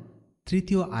যেন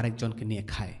 3য় আরেকজনকে নিয়ে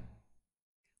খায়।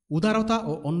 উদারতা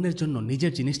ও অন্যের জন্য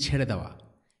নিজের জিনিস ছেড়ে দেওয়া,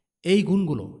 এই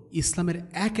গুণগুলো ইসলামের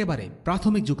একেবারে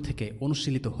প্রাথমিক যুগ থেকে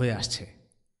অনুশীলিত হয়ে আসছে।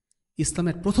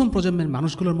 ইসলামের প্রথম প্রজন্মের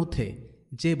মানুষগুলোর মধ্যে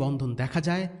যে বন্ধন দেখা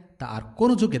যায় তা আর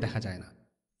কোনো যুগে দেখা যায় না।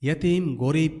 ইয়েতিম,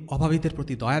 গরিব, অভাবীদের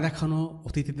প্রতি দয়া দেখানো,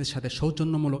 অতিথিদের সাথে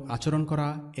সৌজন্যমূলক আচরণ করা,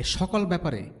 এ সকল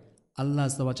ব্যাপারে আল্লাহ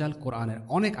আযজা ওয়া জাল কোরআনের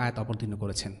অনেক আয়াত অবতীর্ণ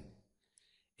করেছেন।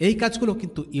 এই কাজগুলো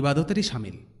কিন্তু ইবাদতেরই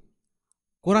শামিল।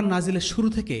 কোরআন নাজিলের শুরু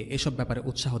থেকে এসব ব্যাপারে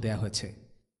উৎসাহ দেয়া হয়েছে।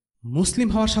 মুসলিম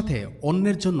হওয়ার সাথে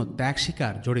অন্যের জন্য ত্যাগ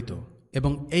স্বীকার জড়িত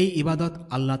এবং এই ইবাদত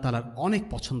আল্লাহ তাআলার অনেক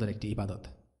পছন্দের একটি ইবাদত।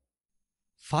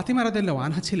 ফাতিমা রাদিয়াল্লাহু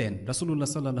আনহা ছিলেন রাসূলুল্লাহ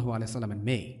সাল্লাল্লাহু আলাইহি ওয়াসাল্লামের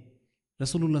মেয়ে।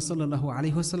 রাসূলুল্লাহ সাল্লাল্লাহু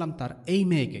আলাইহি ওয়াসাল্লাম তার এই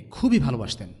মেয়েকে খুবই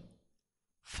ভালোবাসতেন।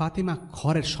 ফাতিমা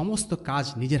ঘরের সমস্ত কাজ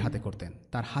নিজের হাতে করতেন।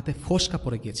 তার হাতে ফোসকা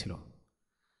পড়ে গিয়েছিল।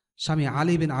 স্বামী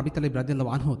আলী বিন আবি তালিব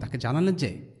রাদিয়াল্লাহু আনহু তাকে জানালেন যে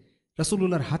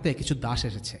রাসূলুল্লাহর হাতে কিছু দাস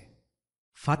এসেছে।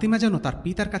 ফাতিমা যেন তার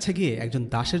পিতার কাছে গিয়ে একজন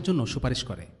দাসের জন্য সুপারিশ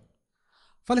করে।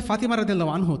 ফলে ফাতিমা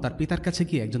রাদিয়াল্লাহু আনহু তার পিতার কাছে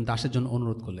গিয়ে একজন দাসের জন্য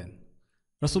অনুরোধ করলেন।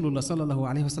 রাসূলুল্লাহ সাল্লাল্লাহু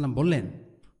আলাইহি ওয়াসাল্লাম বললেন,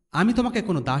 আমি তোমাকে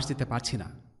কোনো দাস দিতে পারছি না,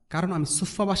 কারণ আমি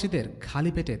সুফফাবাসীদের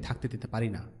খালি পেটে থাকতে দিতে পারি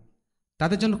না।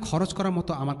 তাদের জন্য খরচ করার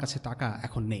মতো আমার কাছে টাকা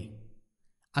এখন নেই।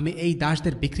 আমি এই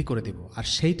দাসদের বিক্রি করে দেব আর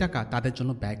সেই টাকা তাদের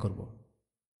জন্য ব্যয় করব।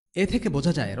 এ থেকে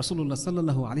বোঝা যায় রাসূলুল্লাহ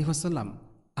সাল্লাল্লাহু আলাইহি ওয়াসাল্লাম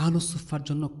আহলুস সুফফার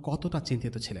জন্য কতটা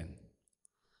চিন্তিত ছিলেন।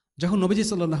 যখন নবীজি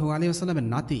সাল্লাল্লাহু আলাইহি ওয়াসাল্লামের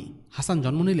নাতি হাসান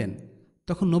জন্ম নিলেন,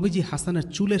 তখন নবীজি হাসানের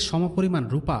চুলের সমপরিমাণ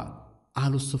রূপা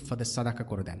আহলুস সুফফাদের সাদাকা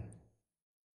করে দেন।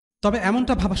 তবে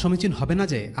এমনটা ভাবা সমীচীন হবে না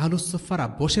যে আহলুস সুফফারা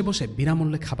বসে বসে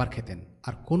বিনামূল্যে খাবার খেতেন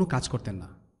আর কোনো কাজ করতেন না,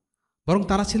 বরং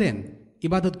তারা ছিলেন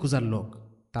ইবাদত গুজার লোক।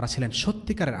 তারা ছিলেন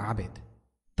সত্যিকারের আবেদ।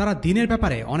 তারা দ্বীনের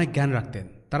ব্যাপারে অনেক জ্ঞান রাখতেন।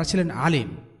 তারা ছিলেন আলিম,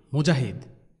 মুজাহিদ।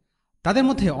 তাদের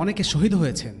মধ্যে অনেকে শহীদ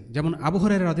হয়েছেন, যেমন আবু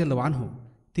হুরায়রা রাদিয়াল্লাহু আনহু।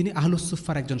 তিনি আহলুস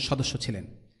সুফফার একজন সদস্য ছিলেন।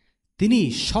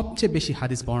 তিনি সবচেয়ে বেশি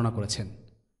হাদিস বর্ণনা করেছেন।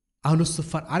 আহলুস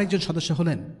সুফফার আরেকজন সদস্য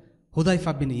হলেন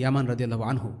হুযায়ফা বিন ইয়ামান রাদিয়াল্লাহু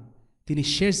আনহু। তিনি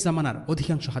শেষ জামানার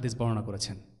অধিকাংশ হাদিস বর্ণনা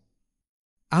করেছেন।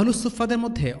 আহলুস সুফফাদের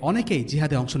মধ্যে অনেকেই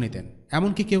জিহাদে অংশ নিতেন,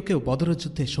 এমনকি কেউ কেউ বদরের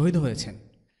যুদ্ধে শহীদ হয়েছেন,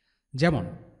 যেমন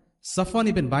সফওয়ান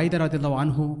ইবেন বাইদা রাদিয়াল্লাহু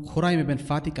আনহু, খুরাইম ইবেন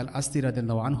ফাতিক আল আসদি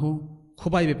রাদিয়াল্লাহু আনহু,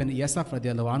 খুবাইব ইবেন ইয়াসাফ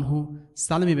রাদিয়াল্লাহু আনহু,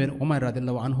 সালাম ইবেন উমাইর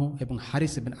রাদিয়াল্লাহু আনহু এবং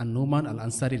হারিস ইবেন আন-নুমান আল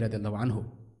আনসারী রাদিয়াল্লাহু আনহু।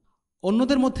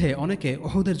 অন্যদের মধ্যে অনেকে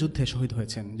উহুদের যুদ্ধে শহীদ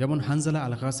হয়েছেন, যেমন হানজালা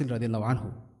আল গাসিল রাদিয়াল্লাহু আনহু।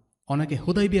 অনেকে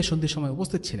হুদাইবিয়া সন্ধির সময়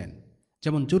উপস্থিত ছিলেন,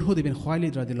 যেমন জুরহুদ ইবেন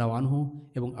খুয়াইলিদ রাদিয়াল্লাহু আনহু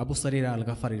এবং আবু সারিরা আল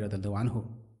গাফারি রাদিয়াল্লাহু আনহু।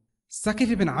 সাকিফ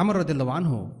ইবেন আমর রাদিয়াল্লাহু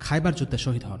আনহু খায়বার যুদ্ধে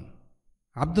শহীদ হন।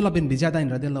 আব্দুল্লাহ বিন বিজাদাইন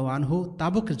রাদিয়াল্লাহু আনহু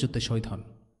তাবুকের যুদ্ধে শহীদ হন।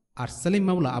 আর সালিম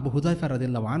মাওলা আবু হুযায়ফা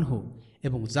রাদিয়াল্লাহু আনহু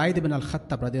এবং যায়েদ ইবনে আল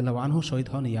খাত্তাব রাদিয়াল্লাহু আনহু শহীদ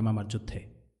হন ইয়ামামার যুদ্ধে।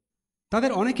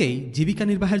 তাদের অনেকেই জীবিকা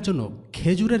নির্বাহের জন্য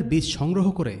খেজুরের বীজ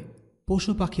সংগ্রহ করে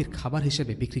পশু পাখির খাবার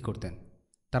হিসেবে বিক্রি করতেন।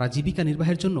 তারা জীবিকা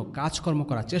নির্বাহের জন্য কাজকর্ম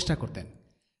করার চেষ্টা করতেন,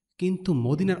 কিন্তু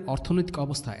মদিনার অর্থনৈতিক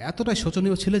অবস্থা এতটাই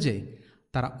শোচনীয় ছিল যে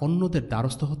তারা অন্যদের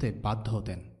দ্বারস্থ হতে বাধ্য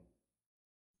হতেন।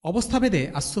 অবস্থাভেদে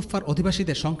আস-সুফফার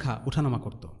অধিবাসীদের সংখ্যা উঠানামা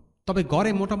করত, তবে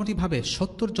গড়ে মোটামুটিভাবে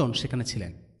 ৭০ জন সেখানে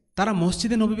ছিলেন। তারা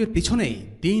মসজিদে নববীর পিছনেই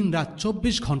দিন রাত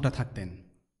 ২৪ ঘণ্টা থাকতেন।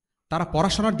 তারা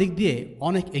পড়াশোনার দিক দিয়ে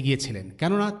অনেক এগিয়ে ছিলেন,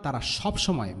 কেননা তারা সব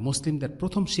সময় মুসলিমদের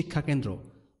প্রথম শিক্ষা কেন্দ্র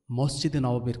মসজিদে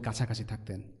নববীর কাছাকাছি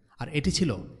থাকতেন, আর এটি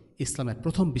ছিল ইসলামের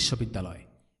প্রথম বিশ্ববিদ্যালয়।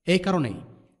 এই কারণেই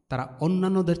তারা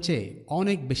অন্যান্যদের চেয়ে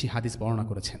অনেক বেশি হাদিস বর্ণনা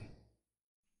করেছেন।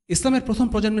 ইসলামের প্রথম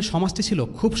প্রজন্মের সমাজটি ছিল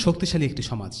খুব শক্তিশালী একটি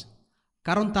সমাজ,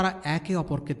 কারণ তারা একে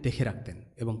অপরকে দেখে রাখতেন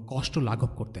এবং কষ্ট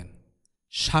লাঘব করতেন।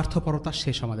 স্বার্থপরতা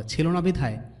সে সমাজে ছিল না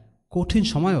বিধায় কঠিন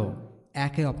সময়েও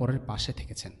একে অপরের পাশে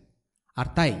থেকেছেন, আর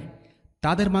তাই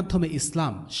তাদের মাধ্যমে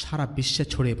ইসলাম সারা বিশ্বে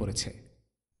ছড়িয়ে পড়েছে।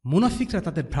 মুনাফিকরা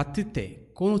তাদের ভ্রাতৃত্বে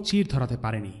কোনো চির ধরাতে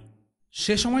পারেনি।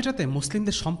 সে সময়টাতে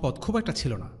মুসলিমদের সম্পদ খুব একটা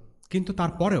ছিল না, কিন্তু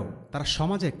তারপরেও তারা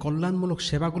সমাজে কল্যাণমূলক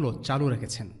সেবাগুলো চালু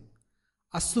রেখেছেন।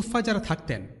 আস-সুফফায় যারা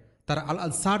থাকতেন তারা আল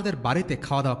আনসারদের বাড়িতে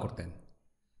খাওয়া দাওয়া করতেন।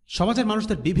 সমাজের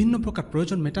মানুষদের বিভিন্ন প্রকার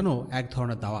প্রয়োজন মেটানো এক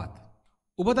ধরনের দাওয়াত।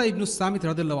 উবাদা ইবনুস সামিত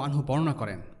রাদিয়াল্লাহু আনহু বর্ণনা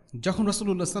করেন, যখন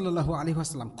রাসূলুল্লাহ সাল্লাল্লাহু আলাইহি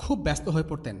ওয়াসাল্লাম খুব ব্যস্ত হয়ে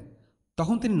পড়তেন,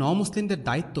 তখন তিনি নও-মুসলিমদের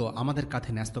দায়িত্ব আমাদের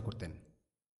কাঁধে ন্যস্ত করতেন।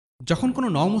 যখন কোনো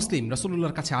নও-মুসলিম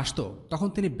রাসূলুল্লাহর কাছে আসত, তখন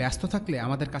তিনি ব্যস্ত থাকলে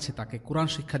আমাদের কাছে তাকে কুরআন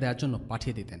শিক্ষা দেওয়ার জন্য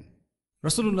পাঠিয়ে দিতেন।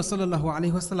 রাসূলুল্লাহ সাল্লাল্লাহু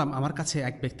আলাইহি ওয়াসাল্লাম আমার কাছে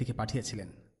এক ব্যক্তিকে পাঠিয়েছিলেন।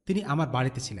 তিনি আমার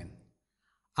বাড়িতে ছিলেন।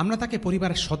 আমরা তাকে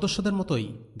পরিবারের সদস্যদের মতোই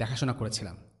দেখাশোনা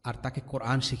করেছিলাম আর তাকে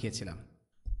কোরআন শিখিয়েছিলাম।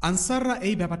 আনসাররা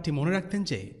এই ব্যাপারটি মনে রাখতেন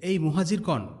যে এই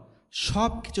মুহাজিরগণ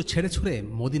সব কিছু ছেড়ে ছুড়ে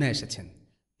মদিনায় এসেছেন,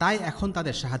 তাই এখন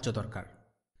তাদের সাহায্য দরকার।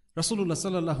 রাসূলুল্লাহ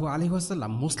সাল্লাল্লাহু আলাইহি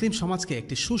ওয়াসাল্লাম মুসলিম সমাজকে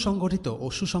একটি সুসংগঠিত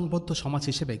ও সুসংবদ্ধ সমাজ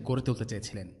হিসেবে গড়ে তুলতে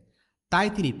চেয়েছিলেন, তাই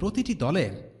তিনি প্রতিটি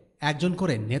দলের একজন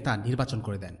করে নেতা নির্বাচন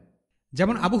করে দেন।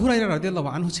 যেমন আবু হুরায়রা রাদিয়াল্লাহু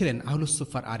আনহু ছিলেন আহলুস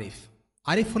সুফফার আরিফ।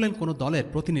 আরিফ হলেন কোনো দলের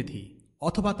প্রতিনিধি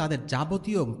অথবা তাদের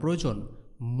যাবতীয় প্রয়োজন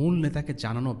মূল নেতাকে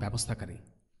জানানো ব্যবস্থাকারী।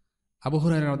 আবু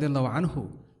হুরায়রা রাদিয়াল্লাহু আনহু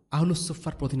আহলুস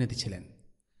সুফফার প্রতিনিধি ছিলেন।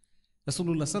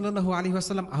 রাসূলুল্লাহ সাল্লাল্লাহু আলাইহি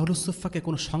ওয়াসাল্লাম আহলুস সুফফাকে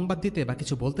কোনো সংবাদ দিতে বা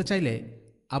কিছু বলতে চাইলে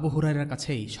আবু হুরায়রার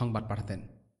কাছেই সংবাদ পাঠাতেন।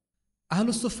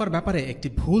 আহলুস সুফফার ব্যাপারে একটি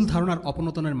ভুল ধারণার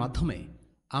অপনোতনের মাধ্যমে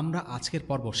আমরা আজকের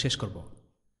পর্ব শেষ করব।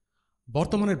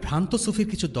 বর্তমানের ভ্রান্ত সুফির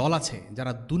কিছু দল আছে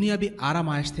যারা দুনিয়াবি আরাম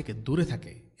আয়েশ থেকে দূরে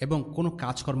থাকে এবং কোনো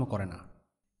কাজকর্ম করে না।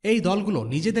 এই দলগুলো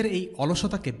নিজেদের এই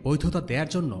অলসতাকে বৈধতা দেওয়ার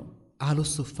জন্য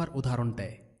আহলুস সুফফার উদাহরণ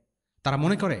দেয়। তারা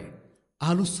মনে করে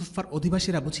আহলুস সুফফার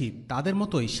অধিবাসীরা বুঝি তাদের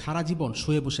মতোই সারা জীবন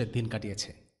শুয়ে বসে দিন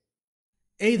কাটিয়েছে।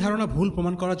 এই ধারণা ভুল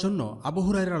প্রমাণ করার জন্য আবু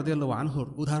হুরায়রা রাদিয়াল্লাহু আনহুর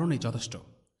উদাহরণই যথেষ্ট।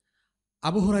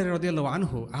 আবু হুরায়রা রাদিয়াল্লাহু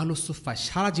আনহু আহলুস সুফফায়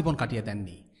সারা জীবন কাটিয়ে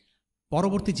দেননি।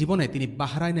 পরবর্তী জীবনে তিনি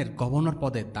বাহরাইনের গভর্নর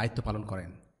পদে দায়িত্ব পালন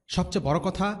করেন। সবচেয়ে বড়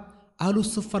কথা,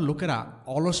 আহলুস সুফফার লোকেরা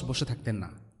অলস বসে থাকতেন না,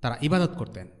 তারা ইবাদত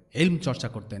করতেন, ইলম চর্চা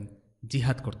করতেন,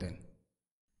 জিহাদ করতেন।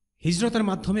 হিজরতের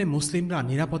মাধ্যমে মুসলিমরা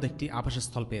নিরাপদ একটি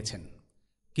আবাসস্থল পেয়েছেন,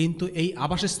 কিন্তু এই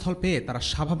আবাসস্থল পেয়ে তারা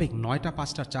স্বাভাবিক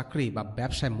 ৯টা-৫টার চাকরি বা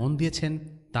ব্যবসায় মন দিয়েছেন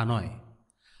তা নয়।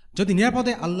 যদি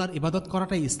নিরাপদে আল্লাহর ইবাদত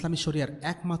করাটাই ইসলামী শরিয়ার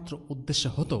একমাত্র উদ্দেশ্য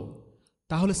হতো,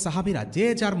 তাহলে সাহাবীরা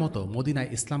যে যার মতো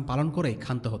মদিনায় ইসলাম পালন করেই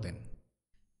ক্ষান্ত হতেন।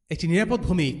 একটি নিরাপদ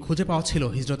ভূমি খুঁজে পাওয়া ছিল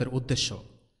হিজরতের উদ্দেশ্য,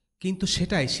 কিন্তু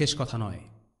সেটাই শেষ কথা নয়।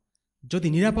 যদি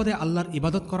নিরাপদে আল্লাহর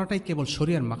ইবাদত করাটাই কেবল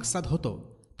শরিয়ার মাকসাদ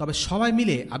হতো, তবে সবাই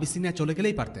মিলে আবিসিনিয়া চলে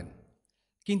গেলেই পারতেন।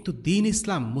 কিন্তু দ্বীন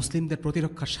ইসলাম মুসলিমদের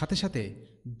প্রতিরক্ষার সাথে সাথে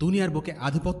দুনিয়ার বুকে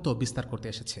আধিপত্য বিস্তার করতে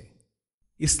এসেছে।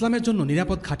 ইসলামের জন্য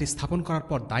নিরাপদ ঘাঁটি স্থাপন করার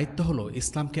পর দায়িত্ব হল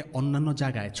ইসলামকে অন্যান্য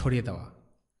জায়গায় ছড়িয়ে দেওয়া।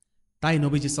 তাই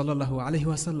নবীজি সাল্লাল্লাহু আলাইহি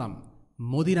ওয়াসাল্লাম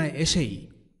মদিনায় এসেই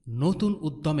নতুন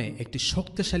উদ্যমে একটি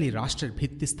শক্তিশালী রাষ্ট্রের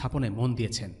ভিত্তি স্থাপনে মন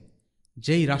দিয়েছেন,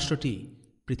 যেই রাষ্ট্রটি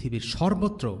পৃথিবীর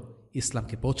সর্বত্র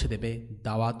ইসলামকে পৌঁছে দেবে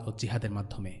দাওয়াত ও জিহাদের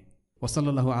মাধ্যমে।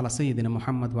 ওয়াসাল্লাল্লাহু আলা সাইয়্যিদিনা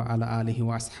মুহাম্মদ ওয়া আলা আলিহি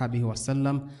ওয়া আসহাবিহি ওয়া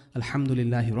সাল্লাম।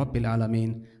 আলহামদুলিল্লাহি রাব্বিল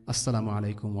আলামিন। আসসালামু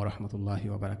আলাইকুম ওয়া রাহমাতুল্লাহি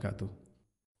ওয়া বারাকাতুহু।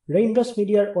 রেইনড্রপস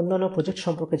মিডিয়ার অন্যান্য প্রজেক্ট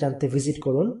সম্পর্কে জানতে ভিজিট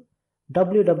করুন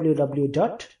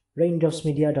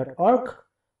www.raindropsmedia.org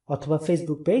অথবা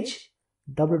ফেসবুক পেজ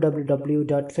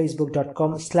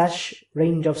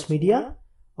www.facebook.com/raindropsmedia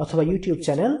অথবা ইউটিউব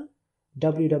চ্যানেল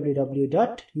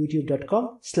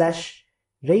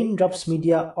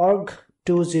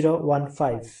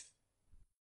www.youtube.com/raindropsmediaorg2015